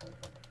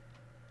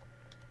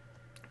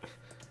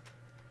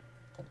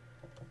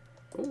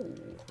 Ooh.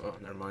 Oh,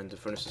 never mind. The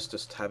furnace is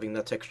just having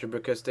that texture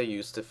because they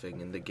used the thing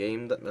in the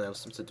game that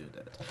allows them to do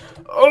that.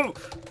 Oh!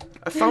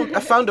 I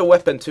found a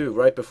weapon too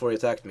right before he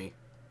attacked me.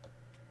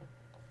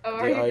 Oh,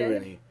 the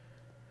irony.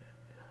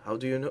 How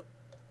do you know?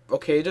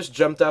 Okay, he just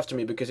jumped after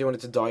me because he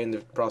wanted to die in the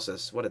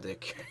process. What a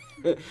dick.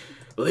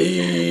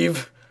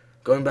 Leave!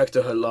 Going back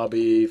to her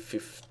lobby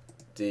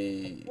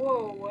 54.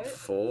 Whoa,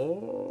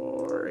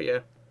 what? Yeah.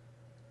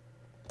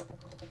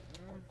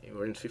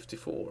 We're in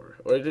 54.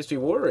 Or at least we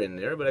were in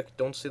there, but I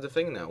don't see the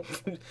thing now.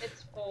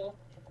 It's full.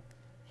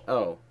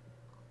 Oh.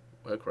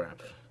 Well,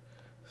 crap.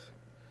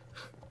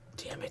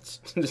 Damn it.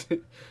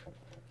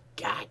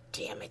 God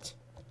damn it.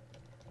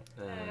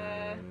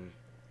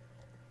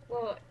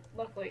 Well,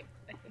 luckily,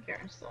 I think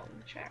Erin's still in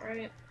the chat,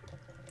 right?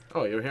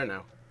 Oh, you're here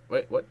now.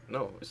 Wait, what?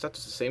 No, is that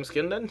just the same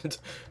skin then?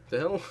 The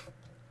hell?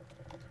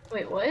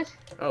 Wait, what?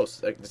 Oh,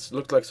 it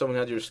looked like someone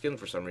had your skin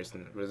for some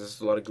reason.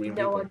 There's a lot of green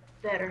people. No one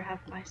better have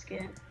my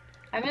skin.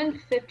 I'm in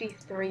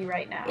 53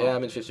 right now. Yeah,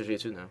 I'm in 53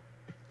 too now.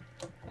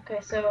 Okay,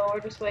 so we're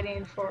just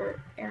waiting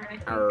for Erin, I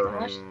think.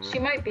 Unless she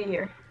might be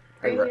here.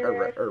 Are you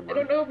here, Erin? I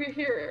don't know if you're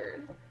here,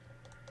 Erin.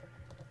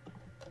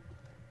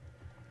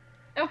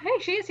 Oh, hey,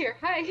 she is here.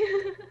 Hi.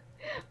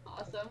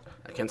 Awesome.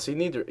 I can't see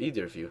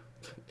either of you.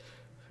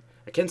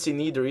 I can't see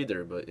neither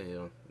either, but you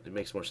know, it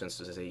makes more sense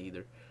to say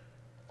either.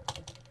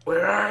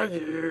 Where are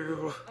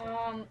you?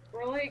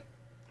 We're like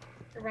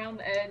around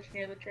the edge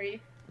near the tree.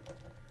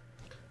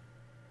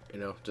 You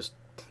know, just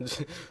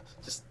the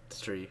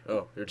tree.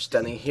 Oh, you're just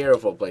standing here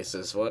of all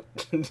places. What?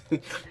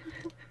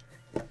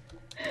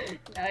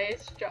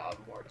 Nice job,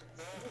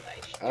 Mortensen.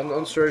 Nice job. I'm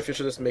unsure if you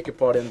should just make a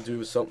party and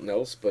do something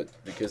else, but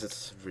because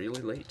it's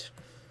really late.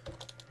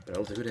 But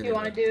I'll do it anyway. You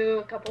want to do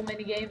a couple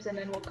mini games and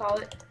then we'll call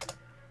it?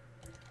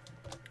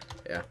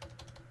 Yeah.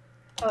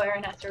 Oh,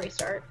 Erin has to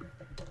restart.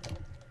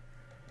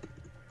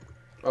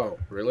 Oh,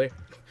 really?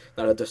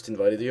 Now that I just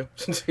invited you?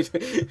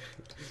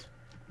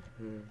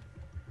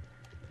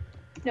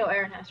 No,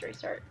 Erin has to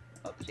restart.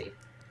 Oh, gee.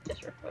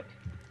 Just real quick.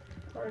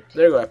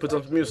 There you go, I put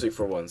up music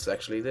for once.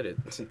 Actually did it.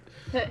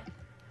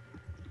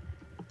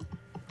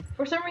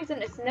 For some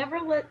reason, it never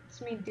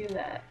lets me do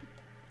that.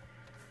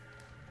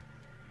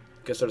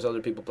 Guess there's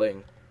other people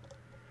playing.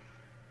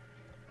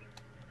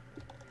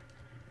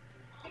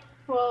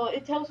 Well,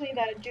 it tells me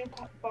that a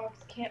jukebox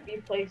can't be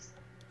placed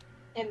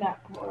in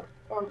that part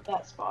or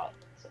that spot.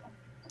 So.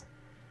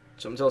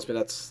 Someone tells me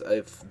that's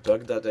a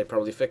bug that they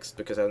probably fixed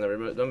because I've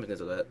never done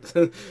into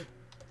that.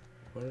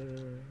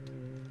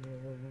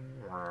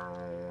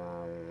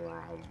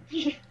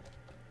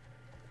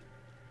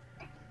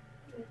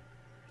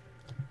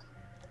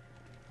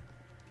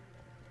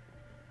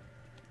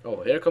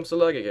 Oh, here comes the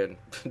lag again.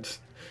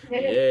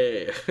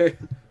 Yeah.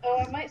 Oh,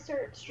 I might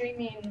start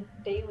streaming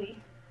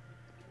daily.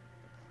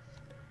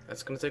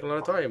 That's gonna take a lot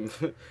of time.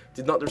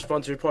 Did not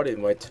respond to your party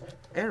invite.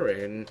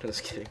 Erin.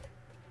 Just kidding.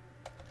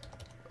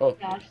 Oh,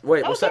 Gosh.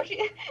 wait, what's that?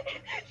 She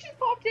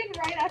popped in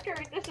right after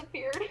it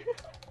disappeared.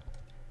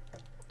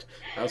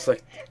 I was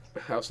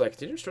like,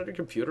 did you start your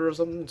computer or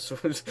something?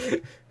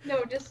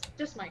 No, just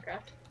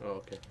Minecraft. Oh,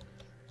 okay.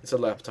 It's a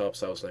laptop,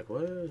 so I was like,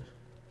 what?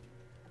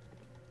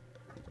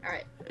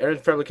 Alright. Erin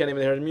probably can't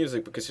even hear the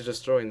music because she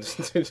just joined.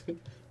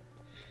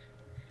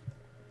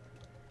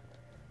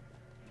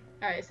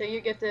 Alright, so you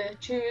get to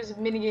choose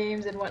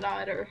minigames and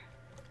whatnot, or...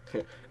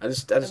 I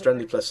just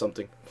randomly press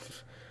something.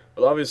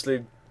 Well,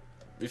 obviously,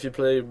 if you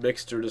play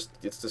mixture, it's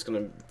just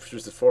gonna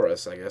choose it for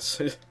us, I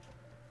guess.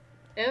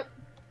 Yep.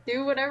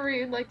 Do whatever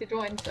you'd like to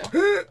join, so...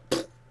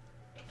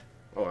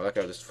 Oh, I like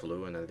how I just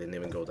flew and I didn't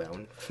even go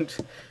down.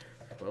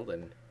 Well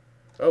then.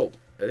 Oh,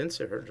 I didn't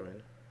see her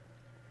join.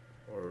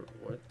 Or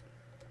what?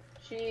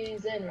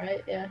 She's in,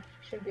 right? Yeah,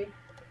 should be.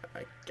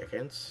 I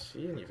can't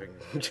see anything.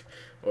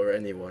 Or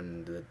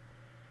anyone that...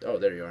 Oh,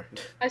 there you are.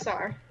 I saw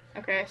her.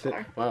 Okay, I saw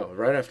her. Wow,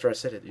 right after I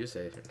said it, you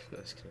say it. No,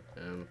 just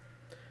kidding.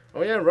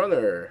 Oh yeah,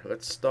 runner.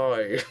 Let's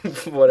die.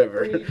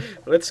 Whatever.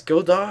 Let's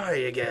go die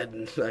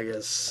again, I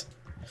guess.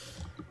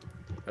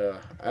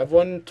 I've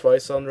won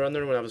twice on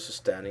runner when I was just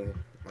standing,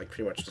 like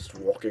pretty much just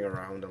walking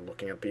around and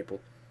looking at people.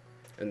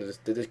 And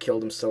they just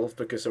killed themselves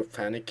because of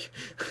panic.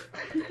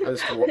 I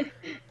just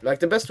like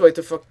the best way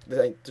to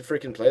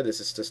freaking play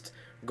this is just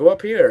go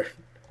up here.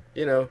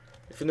 You know,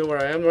 if you know where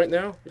I am right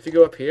now, if you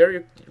go up here,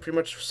 you're pretty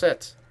much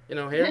set. You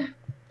know, here.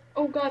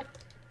 Oh god.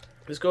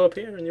 Just go up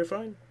here and you're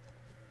fine.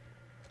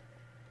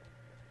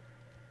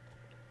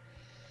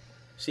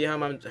 See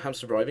how I'm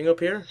surviving up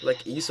here,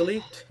 like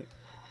easily.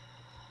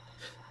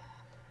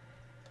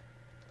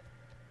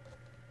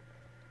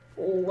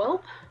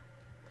 Well.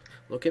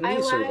 Look at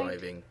me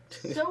surviving.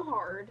 So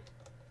hard.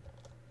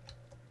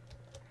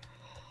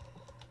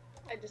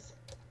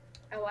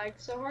 I lagged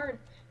so hard.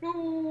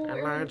 No.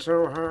 I lagged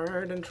so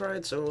hard and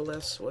tried so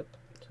less. What?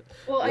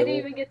 Well, I didn't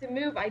even get to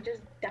move. I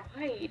just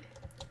died.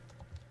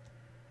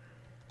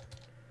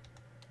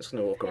 Just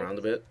gonna walk around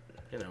a bit.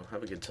 You know,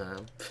 have a good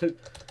time.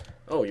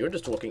 Oh, you're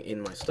just walking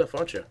in my stuff,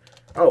 aren't you?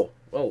 Oh,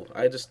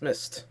 I just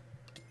missed.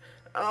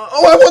 Oh,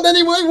 I won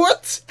anyway.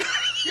 What?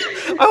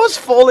 I was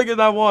falling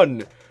and I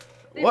won.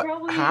 They What?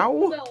 probably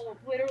How? fell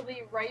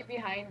literally right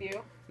behind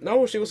you.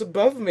 No, she was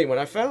above me when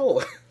I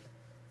fell.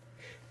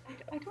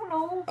 I don't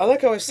know. I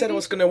like how I said I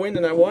was gonna win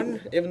and I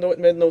won, even though it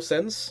made no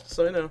sense.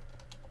 So you know,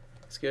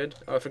 it's good.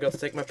 Oh, I forgot to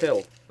take my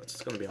pill.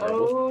 That's gonna be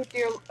horrible.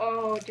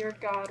 Oh dear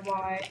God,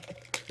 why?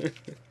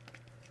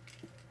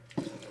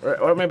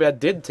 Or maybe I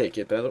did take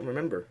it, but I don't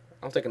remember.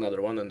 I'll take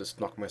another one and just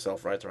knock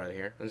myself right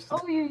here.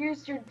 Oh, you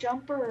used your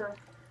jumper.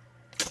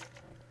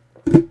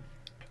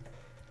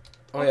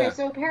 Oh, okay, yeah.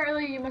 so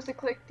apparently you must have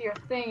clicked your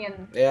thing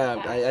and...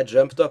 Yeah, I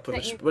jumped up,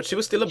 but she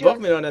was still above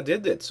me when I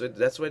did it, so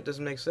that's why it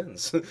doesn't make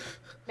sense.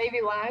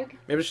 Maybe lag?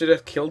 Maybe she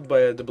got killed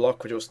by the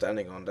block which I was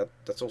standing on.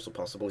 That's also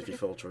possible if you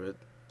fall through it,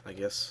 I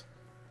guess.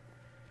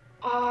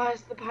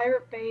 It's the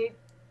Pirate Bay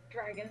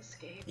Dragon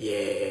Escape.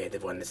 Yeah, the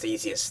one that's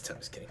easiest. I'm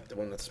just kidding. The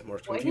one that's more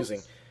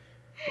confusing.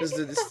 It's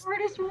the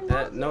hardest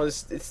one. No,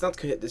 it's not.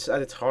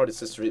 It's hard. It's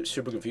just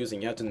super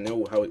confusing. You have to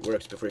know how it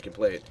works before you can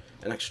play it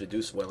and actually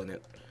do well in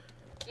it.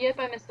 Yep,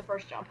 I missed the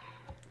first jump.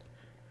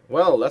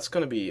 Well, that's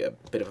gonna be a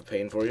bit of a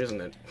pain for you,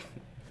 isn't it?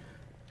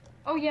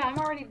 Oh yeah, I'm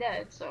already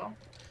dead, so...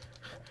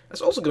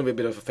 That's also gonna be a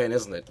bit of a pain,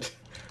 isn't it?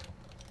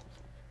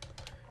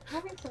 I'm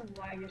having some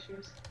lag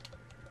issues.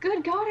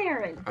 Good God,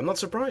 Erin! I'm not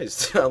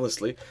surprised,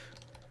 honestly.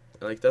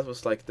 Like, that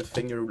was like the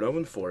thing you're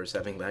known for, is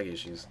having lag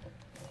issues.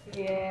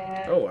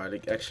 Yeah. Oh, I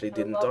actually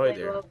didn't die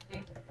there.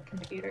 Lovely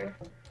computer.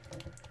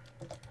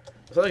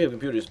 It's not like your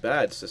computer is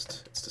bad, it's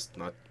just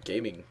not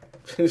gaming.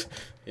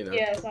 You know?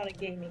 Yeah, it's not a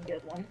gaming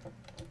good one.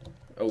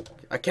 Oh,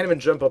 I can't even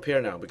jump up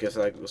here now because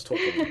I was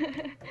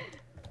talking.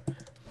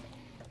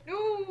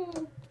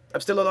 No!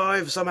 I'm still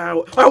alive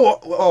somehow.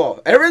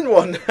 Oh, Erin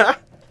won!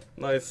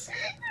 Nice.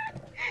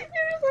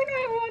 You're just like,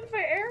 I won,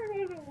 but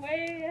Erin was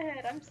way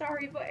ahead. I'm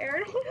sorry, but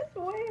Erin was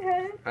way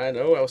ahead. I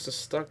know, I was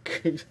just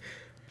stuck.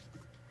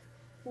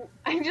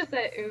 I just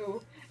said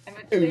ooh. I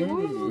meant to say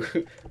Ooh.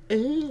 woo.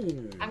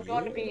 Ooh, I'm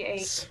going to be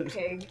a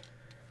pig.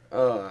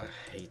 Oh,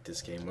 I hate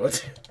this game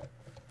mode.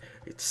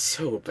 It's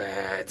so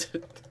bad.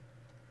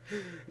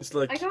 It's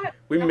like,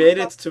 we made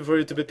it for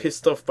you to be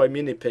pissed off by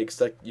mini pigs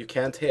that you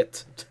can't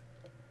hit.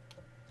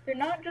 They're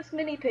not just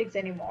mini pigs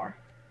anymore.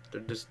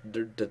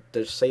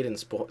 They're Satan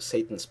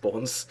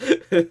spawns.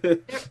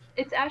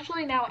 It's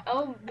actually now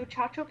El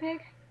Muchacho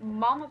Pig,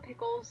 Mama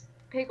Pickles,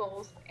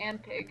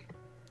 and Pig.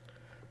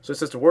 So it's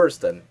just worse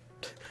then.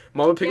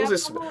 Mama Pickles Yeah,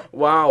 is...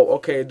 Wow,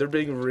 okay, they're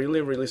being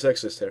really, really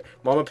sexist here.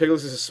 Mama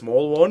Pickles is a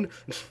small one.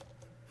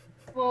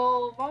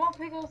 Well, Mama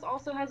Pickles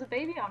also has a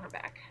baby on her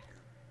back.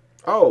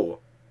 Oh.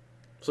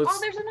 So it's... Oh,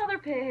 there's another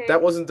pig.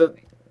 That wasn't the...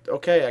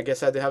 Okay, I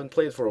guess I haven't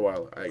played for a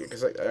while. I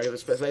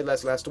played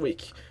last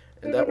week.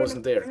 And that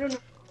wasn't there.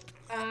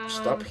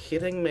 Stop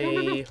hitting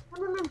me,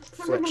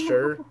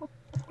 Fletcher.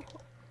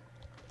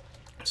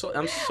 So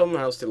I'm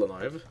somehow still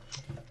alive.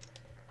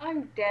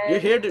 I'm dead. You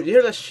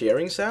hear that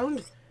sharing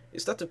sound?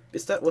 Is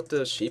that what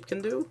the sheep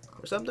can do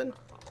or something?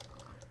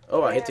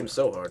 Oh, I hit him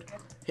so hard.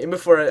 Hit him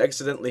before I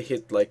accidentally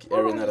hit like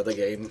Erin out of the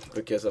game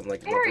because I'm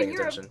like not paying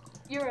attention.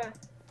 You're a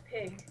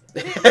pig.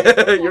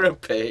 You're a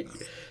pig.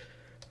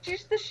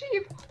 Just the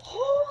sheep.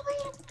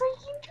 Holy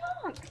freaking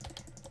junk!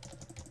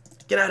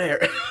 Get out of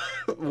here.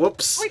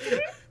 Whoops. Wait,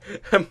 did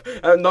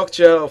I knocked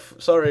you off.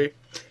 Sorry.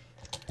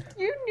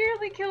 you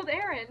nearly killed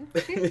Erin.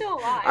 She's still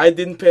alive. I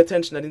didn't pay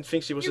attention. I didn't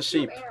think she was a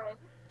sheep. Erin.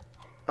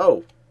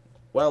 Oh.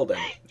 Well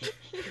then.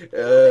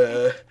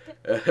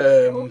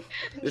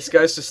 This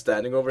guy's just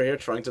standing over here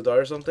trying to die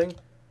or something.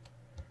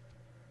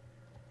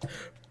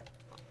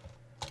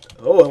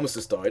 Oh, I almost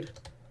just died.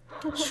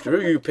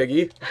 Screw you,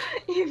 piggy.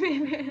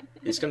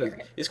 He's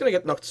gonna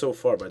get knocked so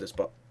far by this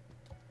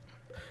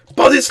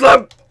body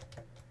slam.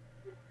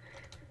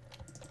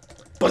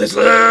 Body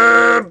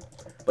slam.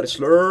 Body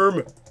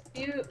slam.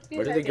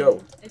 Where did he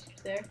go?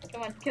 There.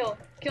 Come on, kill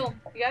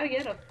him. You gotta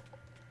get him.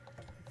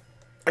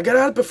 I got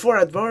out before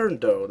I burned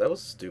though. That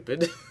was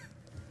stupid.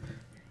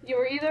 You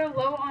were either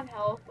low on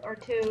health or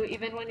two.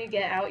 Even when you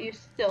get out, you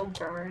still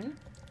burn.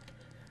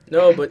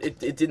 No, but it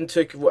didn't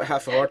take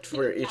half a heart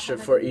for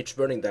each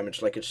burning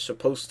damage like it's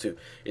supposed to.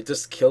 It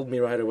just killed me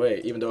right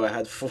away, even though I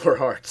had 4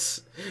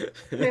 hearts.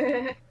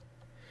 That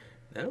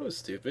was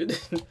stupid.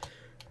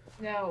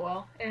 No,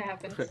 well, it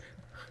happens.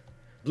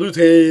 Blue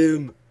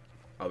team,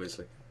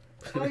 obviously.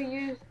 Oh,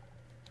 you.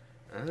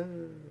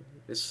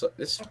 This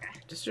Okay.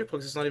 jukebox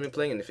is not even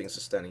playing anything. It's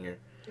just standing here.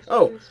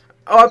 Oh,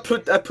 I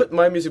put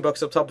my music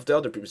box up top of the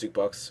other music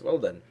box. Well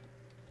then,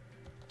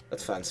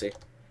 that's fancy.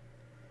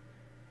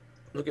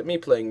 Look at me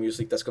playing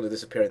music that's gonna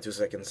disappear in 2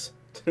 seconds.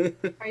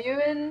 Are you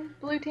in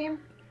blue team?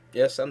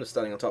 Yes, I'm just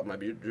standing on top of my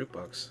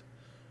jukebox.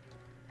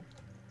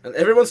 And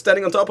everyone's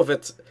standing on top of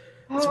it.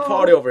 It's a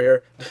party over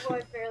here. Oh,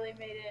 I barely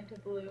made it into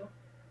blue.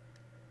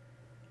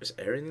 Is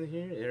Erin in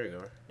here? There we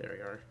are. There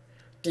we are.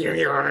 There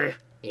we are.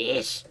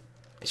 Yes.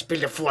 Let's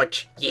build a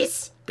fort.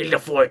 Yes. Build a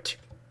fort.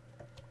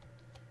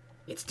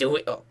 Let's do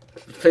it. Oh,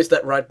 placed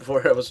that right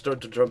before I was starting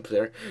to jump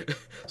there.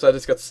 So I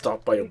just got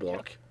stopped by a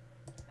block.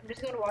 I'm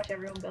just gonna watch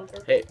everyone build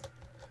their. Hey.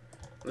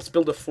 Let's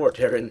build a fort,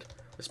 Erin.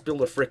 Let's build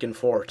a freaking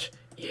fort.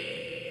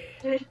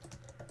 Yeah.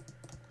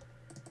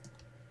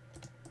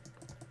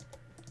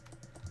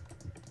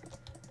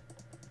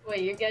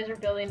 Wait, you guys are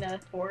building a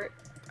fort?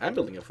 I'm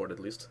building a fort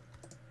at least.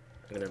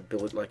 I'm gonna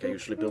build it like I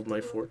usually build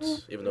my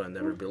forts, even though I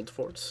never build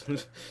forts.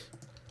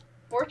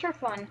 Forts are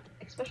fun,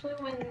 especially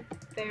when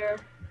they're...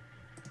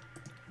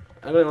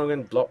 I'm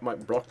gonna block my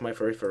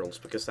peripherals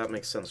because that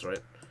makes sense,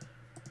 right?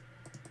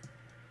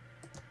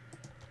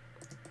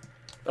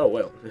 Oh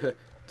well, the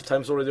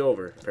time's already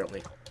over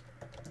apparently.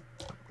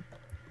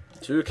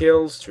 2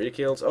 kills, 3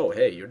 kills. Oh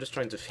hey, you're just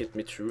trying to hit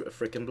me through a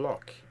freaking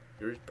block.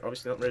 You're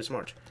obviously not very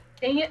smart.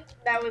 Dang it,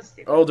 that was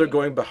stupid. Oh, they're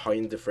going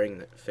behind the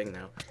thing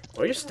now.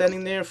 What are you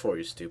standing there for,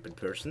 you stupid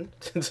person?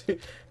 I'm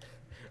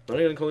not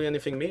gonna call you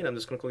anything mean. I'm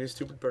just gonna call you a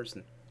stupid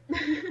person.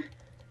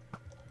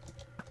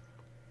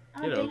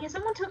 Oh, dang it,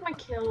 someone took my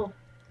kill.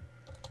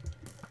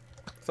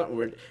 It's not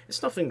weird.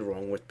 It's nothing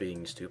wrong with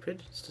being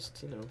stupid. It's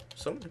just, you know,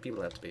 some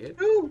people have to be it.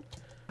 Ooh!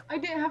 I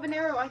didn't have an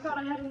arrow. I thought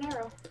I had an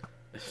arrow.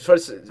 So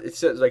it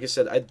said, like I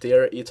said, I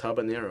dare eat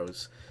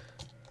habaneros.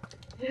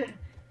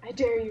 I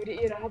dare you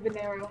to eat a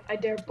habanero. I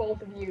dare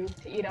both of you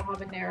to eat a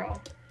habanero.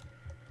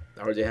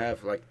 I already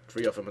have like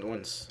 3 of them at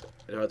once,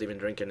 without even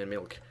drinking any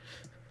milk.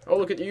 Oh,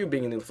 look at you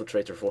being an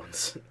infiltrator for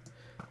once.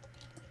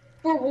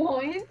 For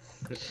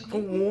once? For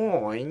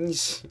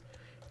once?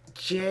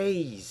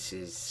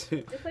 Jesus.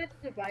 Decided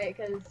to buy it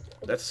because...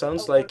 That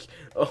sounds like...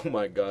 Oh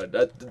my god,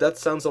 that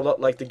sounds a lot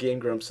like the Game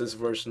Grumps'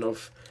 version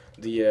of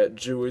the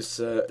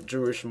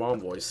Jewish mom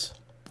voice.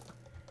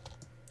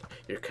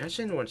 Your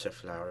cousin wants a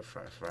flower.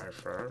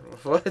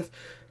 What?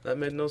 That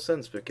made no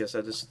sense because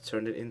I just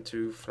turned it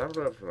into blah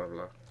blah blah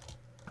blah.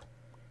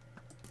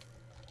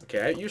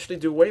 Okay, I usually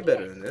do way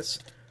better than this,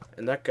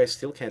 and that guy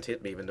still can't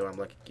hit me even though I'm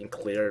like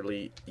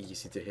clearly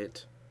easy to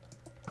hit.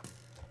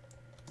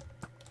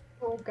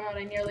 Oh god,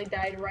 I nearly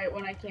died right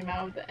when I came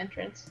out of the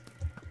entrance.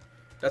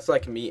 That's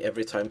like me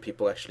every time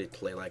people actually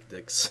play like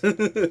dicks.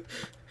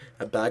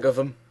 A bag of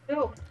them.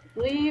 No,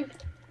 leave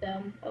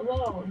them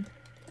alone.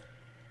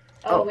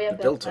 Oh, we have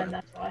build time,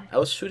 that's why. I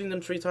was shooting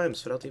them 3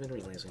 times without even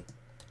realizing.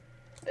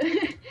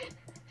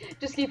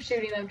 Just keep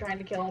shooting them, trying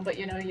to kill them, but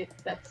you know,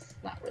 that's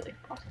not really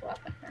possible at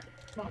that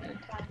moment in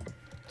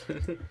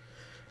time.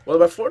 Well,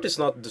 my fort is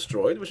not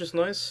destroyed, which is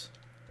nice.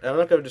 I'm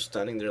not gonna just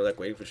standing there like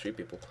waiting for 3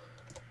 people.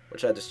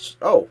 Which I just...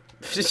 Oh!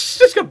 It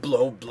just got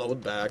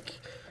blown back.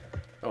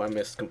 Oh, I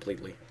missed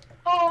completely.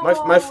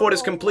 My fort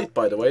is Oh. complete,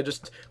 by the way.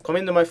 Just come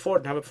into my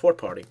fort and have a fort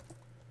party.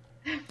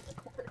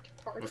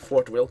 Fort My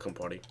fort welcome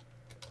party.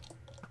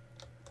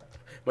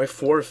 My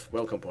fourth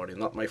welcome party,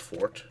 not my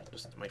fort.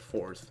 Just my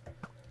fourth.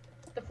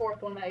 The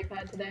fourth one that you've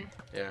had today.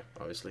 Yeah,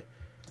 obviously.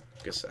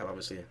 Because I've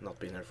obviously not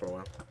been there for a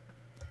while.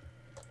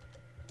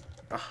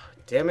 Ah,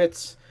 damn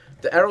it.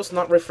 The arrow's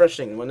not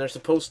refreshing when they're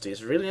supposed to.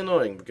 It's really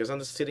annoying because I'm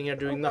just sitting here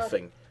doing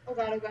nothing. Oh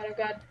god, oh god, oh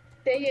god.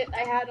 Dang it, I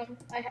had him.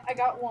 I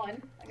got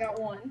one. I got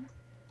one.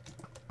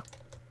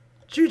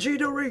 GG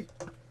to Re!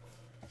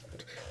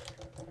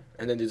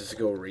 And then they just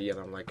go Re, and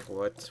I'm like,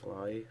 what?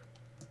 Why?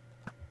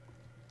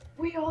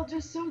 We all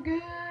just so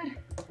good.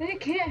 They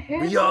can't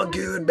hit We all us.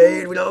 good,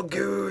 man. We all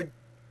good.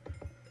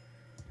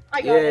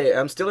 I got it. Yeah,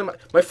 I'm still in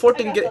my fort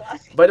didn't get.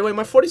 By the way,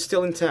 my fort is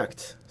still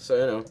intact. So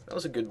you know, that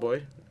was a good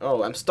boy.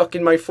 Oh, I'm stuck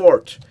in my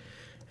fort.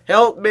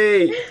 Help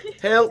me!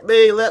 Help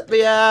me! Let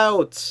me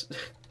out!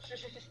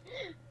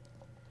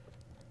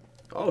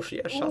 Oh,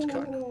 she has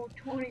shotgun. Ooh,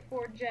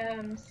 24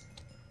 gems.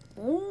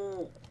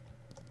 Ooh.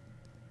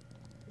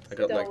 I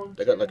got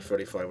like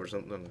 35 or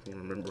something. I don't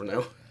remember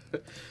now.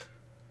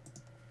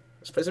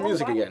 Let's play some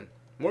music again.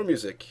 More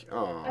music. I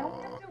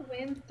don't have to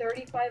win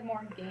 35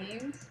 more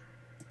games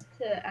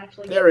to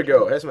actually. There we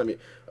go. That's my me.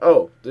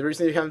 Oh, the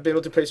reason you haven't been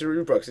able to place your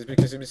Robux is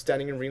because you've been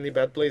standing in really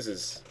bad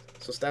places.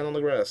 So stand on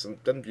the grass and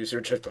then use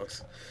your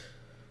jetbox.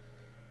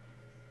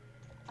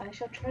 I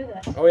shall try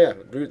that. Oh yeah,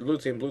 blue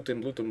team, blue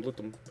team, blue team, blue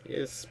team.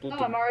 Yes, blue team.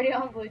 Oh, I'm already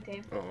on blue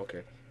team. Oh,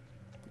 okay.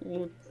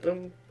 Blue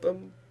team,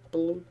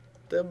 blue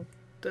team.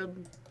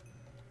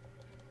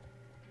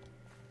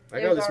 I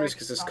got this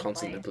music is just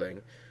constantly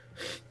playing.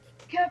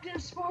 Captain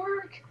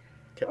Spark!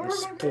 Captain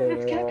Oh my god,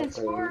 it's Captain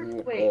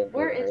Spark! Wait,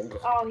 where is...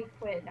 Oh, he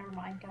quit. Never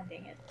mind. God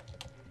dang it.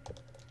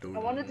 I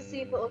wanted to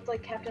see if it looked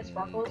like Captain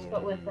Sparkles,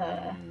 but with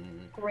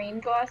green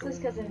glasses,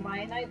 because in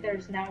my night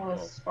there's now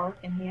a Spark,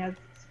 and he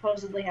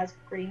supposedly has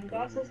green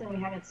glasses, and we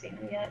haven't seen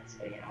him yet,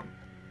 so you know.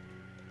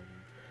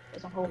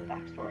 There's a whole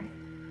backstory.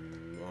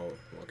 Oh,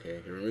 okay.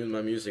 You ruined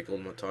my music all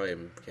my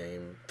time,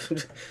 game.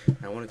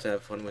 I wanted to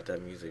have fun with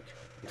that music.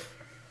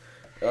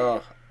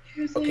 Oh,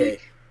 okay.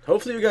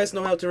 Hopefully you guys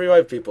know how to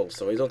revive people,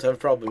 so we don't have a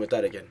problem with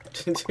that again.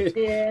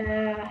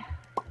 Yeah.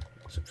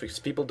 So, because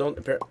people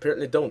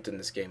apparently don't in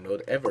this game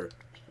mode ever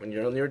when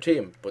you're on your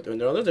team, but when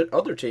they're on the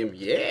other team,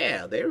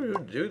 yeah, they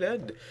would do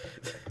that.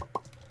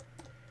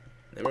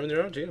 Never on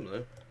their own team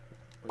though.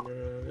 When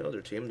they're on the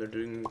other team, they're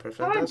doing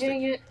fantastic. Oh,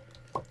 dang it!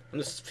 I'm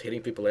just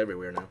hitting people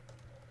everywhere now.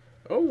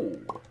 Oh.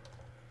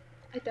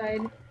 I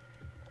died.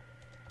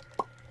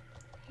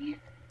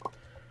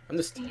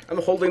 I'm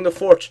holding the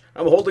fort.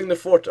 I'm holding the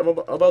fort. I'm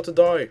about to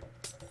die.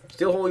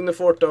 Still holding the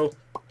fort though.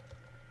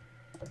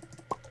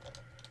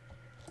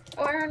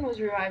 Oh, Erin was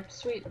revived.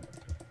 Sweet.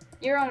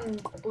 You're on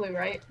blue,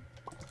 right?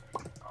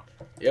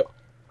 Yep.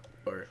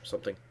 Or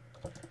something.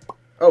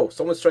 Oh,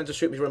 someone's trying to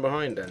shoot me from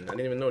behind then. I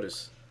didn't even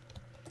notice.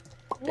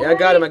 What? Yeah, I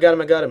got him, I got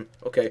him, I got him.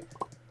 Okay.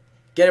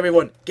 Get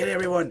everyone! Get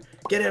everyone!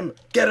 Get him!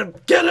 Get him!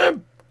 Get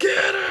him!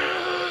 Get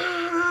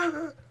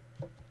him!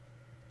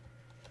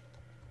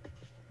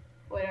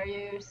 Wait, are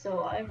you still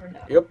alive or no?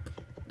 Yep.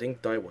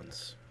 Didn't die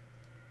once.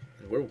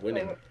 And we're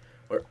winning. Wait.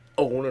 We're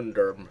owning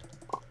them.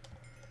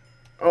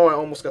 Oh, I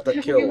almost got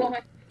that kill.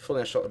 If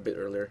only I shot a bit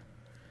earlier.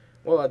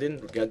 Well, I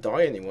didn't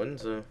die anyone,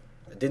 so...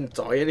 I didn't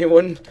die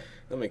anyone?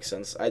 That makes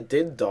sense. I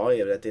did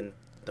die, but I didn't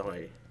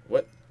die.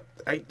 What?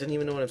 I didn't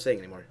even know what I'm saying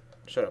anymore.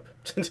 Shut up.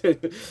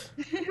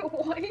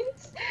 What?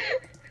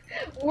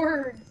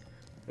 Words.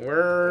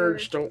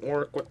 Words don't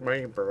work with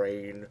my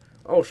brain.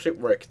 Oh,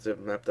 Shipwreck, the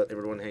map that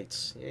everyone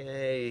hates.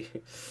 Yay.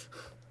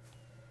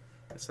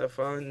 Let's have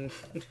fun.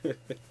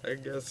 I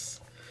guess.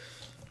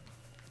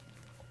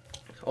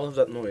 All of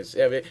that noise.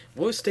 Yeah,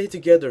 we'll stay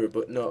together,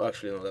 but no,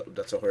 actually, no,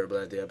 that's a horrible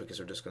idea because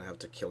we're just gonna have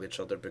to kill each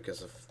other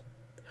because of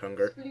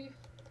hunger. You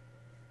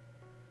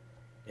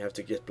have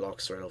to get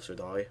blocks or else you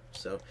die,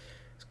 so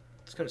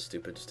it's kind of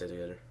stupid to stay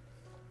together.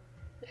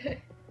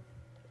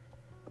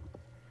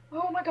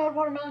 Oh my god,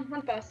 watermelon,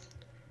 run fast.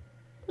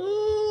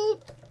 Oh,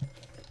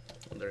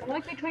 I'm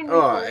like between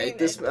I hate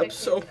this map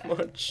so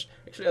much.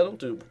 Actually, I don't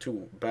do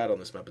too bad on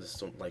this map, I just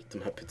don't like the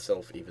map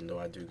itself, even though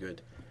I do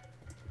good.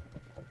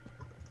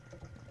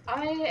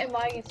 I am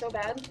lagging so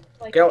bad.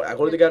 Like, Okay, I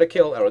already got a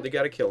kill,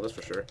 that's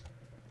for sure.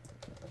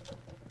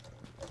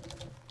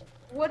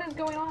 What is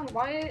going on?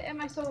 Why am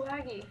I so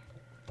laggy?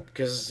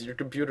 Because your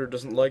computer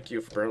doesn't like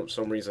you for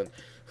some reason.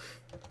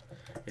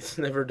 It's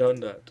never done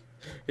that.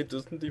 It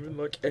doesn't even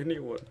like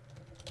anyone.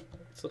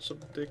 It's such a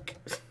dick.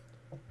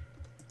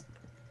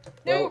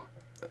 No. Well,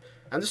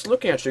 I'm just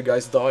looking at you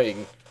guys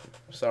dying.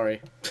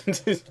 Sorry.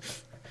 Just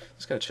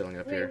kind of chilling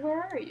up here.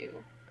 Where are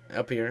you?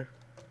 Up here.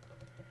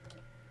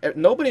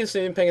 Nobody is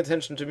even paying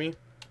attention to me,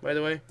 by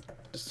the way.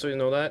 Just so you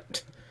know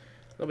that.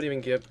 Nobody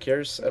even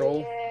cares at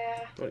all.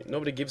 Yeah.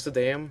 Nobody gives a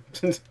damn.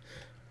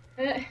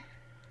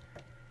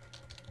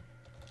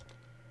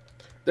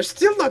 They're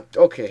still not...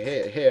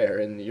 Okay, hey,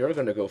 Erin, you're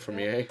gonna go for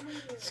me, eh?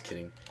 Just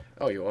kidding.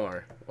 Oh, you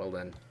are. Well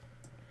then.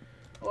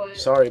 What?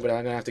 Sorry, but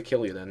I'm gonna have to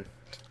kill you then.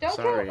 Don't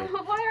Sorry. kill.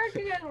 Why aren't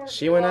you guys?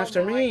 She went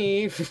after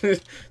me.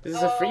 This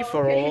is a free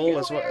for Okay, all. go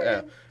That's what. Yeah,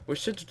 Erin. we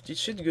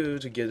should go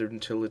together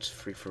until it's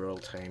free for all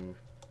time.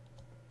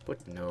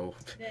 But no,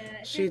 Nah,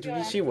 she she's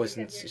going she because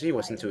wasn't you're she just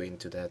wasn't too hiding.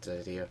 into that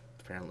idea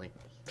apparently.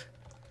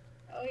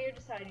 Oh, you're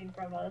just hiding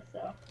from us,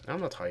 so. I'm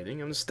not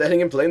hiding. I'm just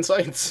standing in plain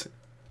sight.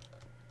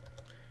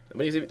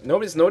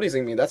 Nobody's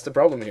noticing me. That's the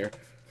problem here.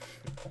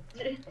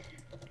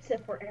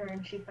 Except for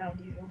Erin, she found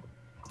you.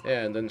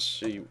 Yeah, and then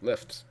she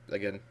left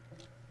again.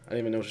 I didn't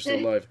even know she's still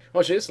alive.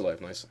 Oh, she is alive.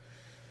 Nice.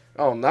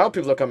 Oh, now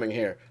people are coming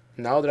here.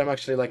 Now that I'm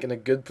actually like in a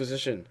good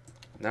position.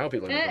 Now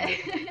people are coming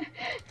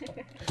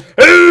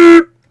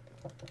here.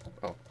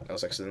 Oh, that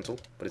was accidental,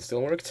 but it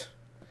still worked.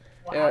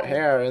 Wow. Yeah,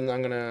 here, and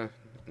I'm gonna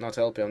not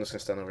help you. I'm just gonna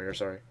stand over here.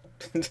 Sorry.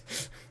 Oh,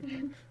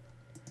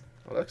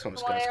 that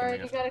comes Come on, Erin,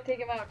 coming you gotta take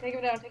him out. Take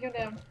him down, take him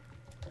down.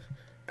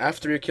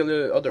 after you kill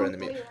the other Oh,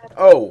 enemy. you have-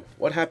 Oh,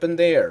 what happened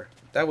there?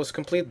 That was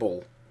complete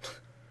bull.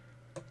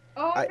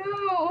 Oh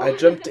no! I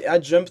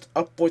jumped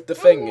up with the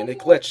thing and it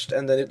glitched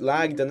and then it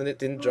lagged and then it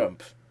didn't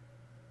jump.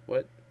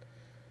 What?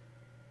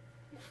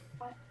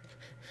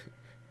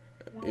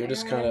 You're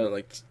just kind of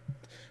like.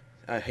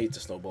 I hate the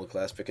snowball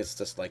class because it's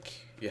just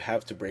like you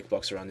have to break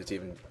blocks around it to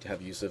even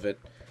have use of it.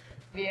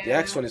 Yeah. The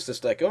axe one is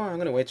just like, oh, I'm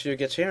gonna wait till you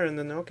get here and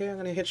then okay, I'm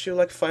gonna hit you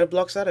like 5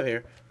 blocks out of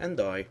here and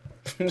die.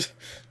 Come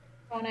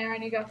on,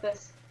 Erin, you got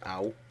this.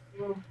 Ow.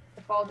 Ooh,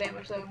 the fall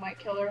damage though might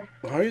kill her.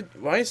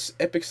 Why is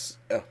Epic's...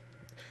 Oh.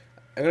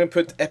 I'm gonna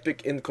put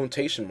Epic in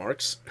quotation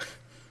marks.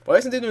 Why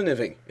isn't he doing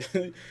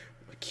anything?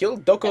 Kill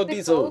Doko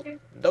Diesel. Okay.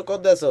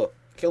 Doko Diesel.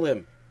 Kill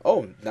him.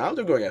 Oh, now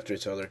they're going after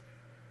each other.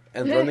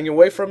 And running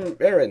away from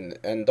Erin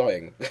and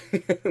dying.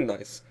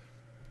 Nice.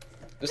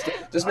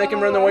 Just make him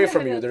run away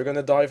from you. They're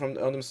gonna die from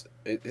on them.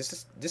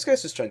 This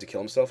guy's just trying to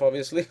kill himself,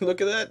 obviously. Look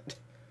at that.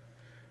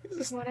 He's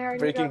just Erin,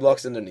 breaking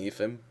blocks underneath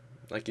him.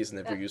 Like he's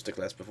never used the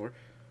class before.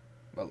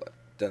 Well,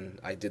 then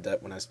I did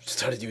that when I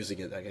started using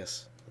it, I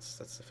guess.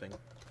 That's the thing.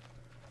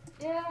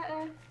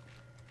 Yeah.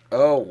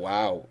 Oh,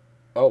 wow.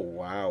 Oh,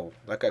 wow.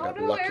 That guy got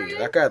no, lucky. Erin.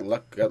 That guy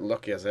got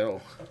lucky as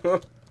hell. No,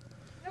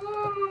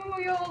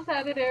 you almost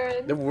had it,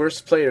 Erin. The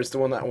worst player is the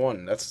one that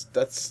won. That's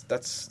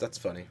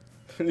funny.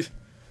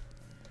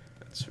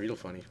 That's real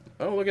funny.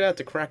 Oh, look at that,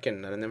 the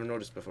Kraken that I never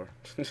noticed before.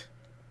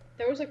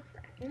 There was a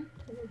Kraken.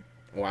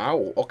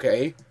 Wow,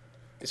 okay.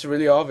 It's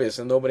really obvious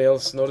and nobody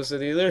else noticed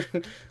it either.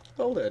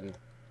 Well then.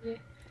 Yeah.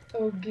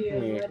 Oh,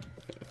 good.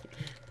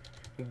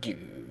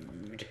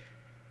 Good.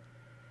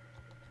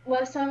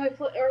 Last time I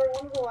played, or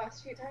one of the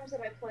last few times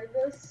that I played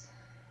this.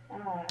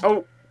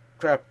 Oh,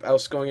 crap. I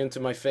was going into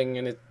my thing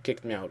and it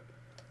kicked me out.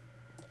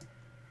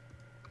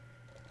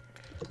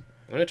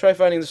 I'm gonna try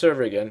finding the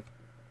server again.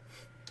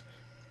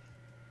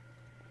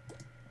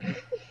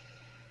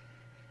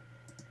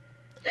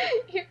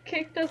 You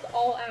kicked us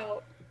all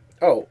out.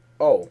 Oh,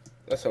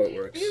 that's how it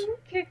works. You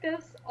kicked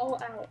us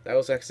all out. That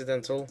was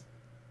accidental.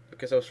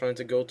 Because I was trying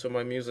to go to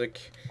my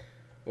music.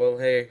 Well,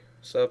 hey,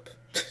 sup?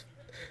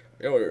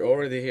 Yeah, we're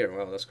already here.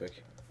 Wow, that's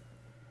quick.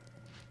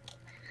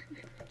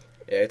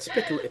 Yeah, it's a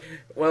bit...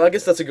 Well, I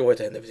guess that's a good way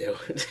to end the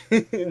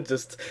video.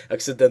 Just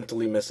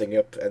accidentally messing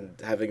up and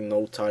having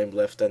no time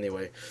left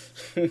anyway.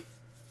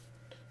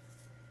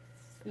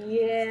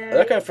 Yeah. I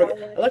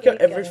like how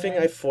everything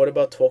I thought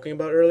about talking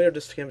about earlier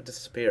just came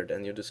disappeared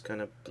and you just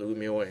kind of blew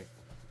me away.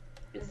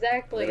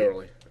 Exactly.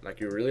 Literally. Like,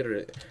 you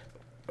really...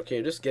 Okay,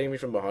 you're just getting me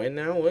from behind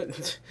now?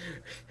 What?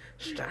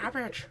 Stop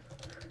it!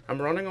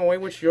 I'm running away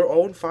with your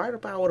own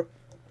firepower.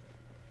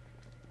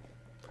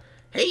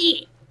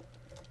 Hey!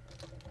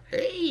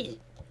 Hey!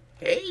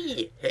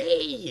 Hey!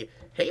 Hey!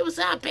 Hey, what's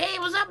up? Hey,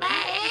 what's up?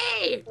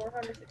 Hey!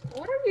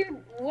 460.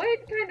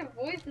 What kind of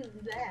voice is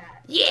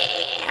that?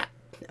 Yeah!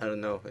 I don't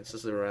know. It's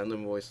just a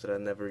random voice that I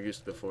never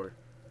used before.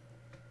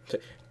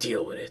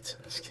 Deal with it.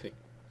 I'm just kidding.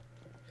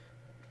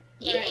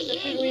 Yeah,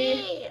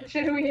 so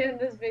should we end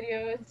this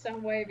video in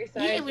some way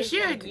besides? Yeah, we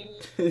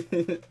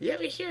should. Yeah,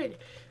 we should.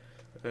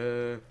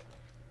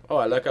 Oh,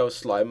 I like how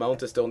slime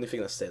mount is the only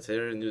thing that sits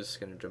here, and you're just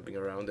kind of jumping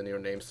around, and your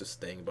name's just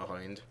staying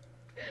behind.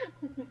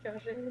 Oh my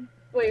gosh!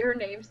 Wait, her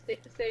name's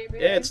staying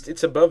behind? Yeah,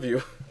 it's above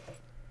you.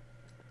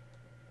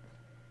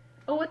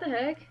 Oh, what the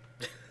heck?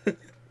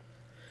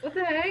 What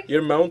the heck?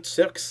 Your mount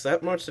sucks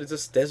that much that it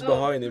just stays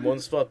behind in one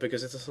spot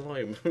because it's a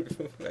slime.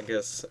 I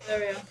guess. There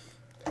we go.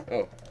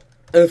 Oh.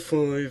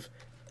 F5.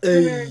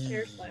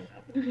 American slime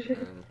up.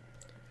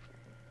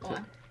 Hold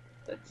on.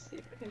 Let's see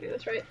if I can do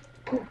this right.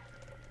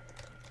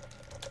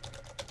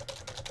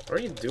 What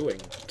are you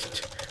doing?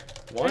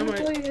 Why am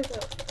I...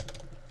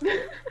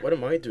 What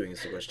am I doing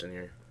is the question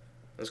here.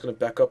 I'm just gonna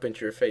back up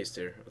into your face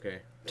there. Okay.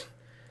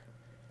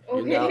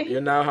 Okay. You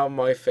now have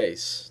my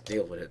face.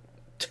 Deal with it.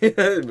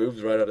 It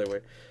moves right out of the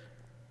way.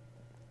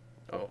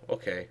 Oh,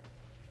 okay.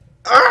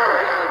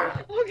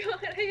 Ah! Oh god,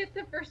 I hit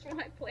the first one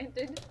I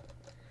planted.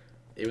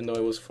 Even though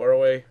it was far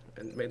away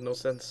and it made no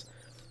sense.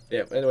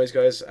 Yeah, anyways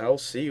guys, I'll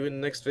see you in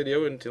the next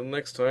video. Until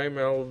next time,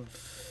 I'll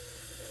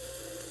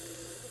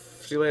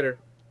see you later.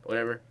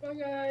 Whatever. Bye,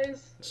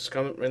 guys. Just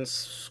comment and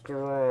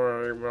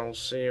subscribe. I'll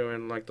see you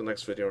in like the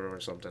next video or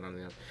something.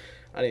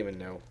 I don't even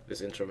know.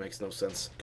 This intro makes no sense.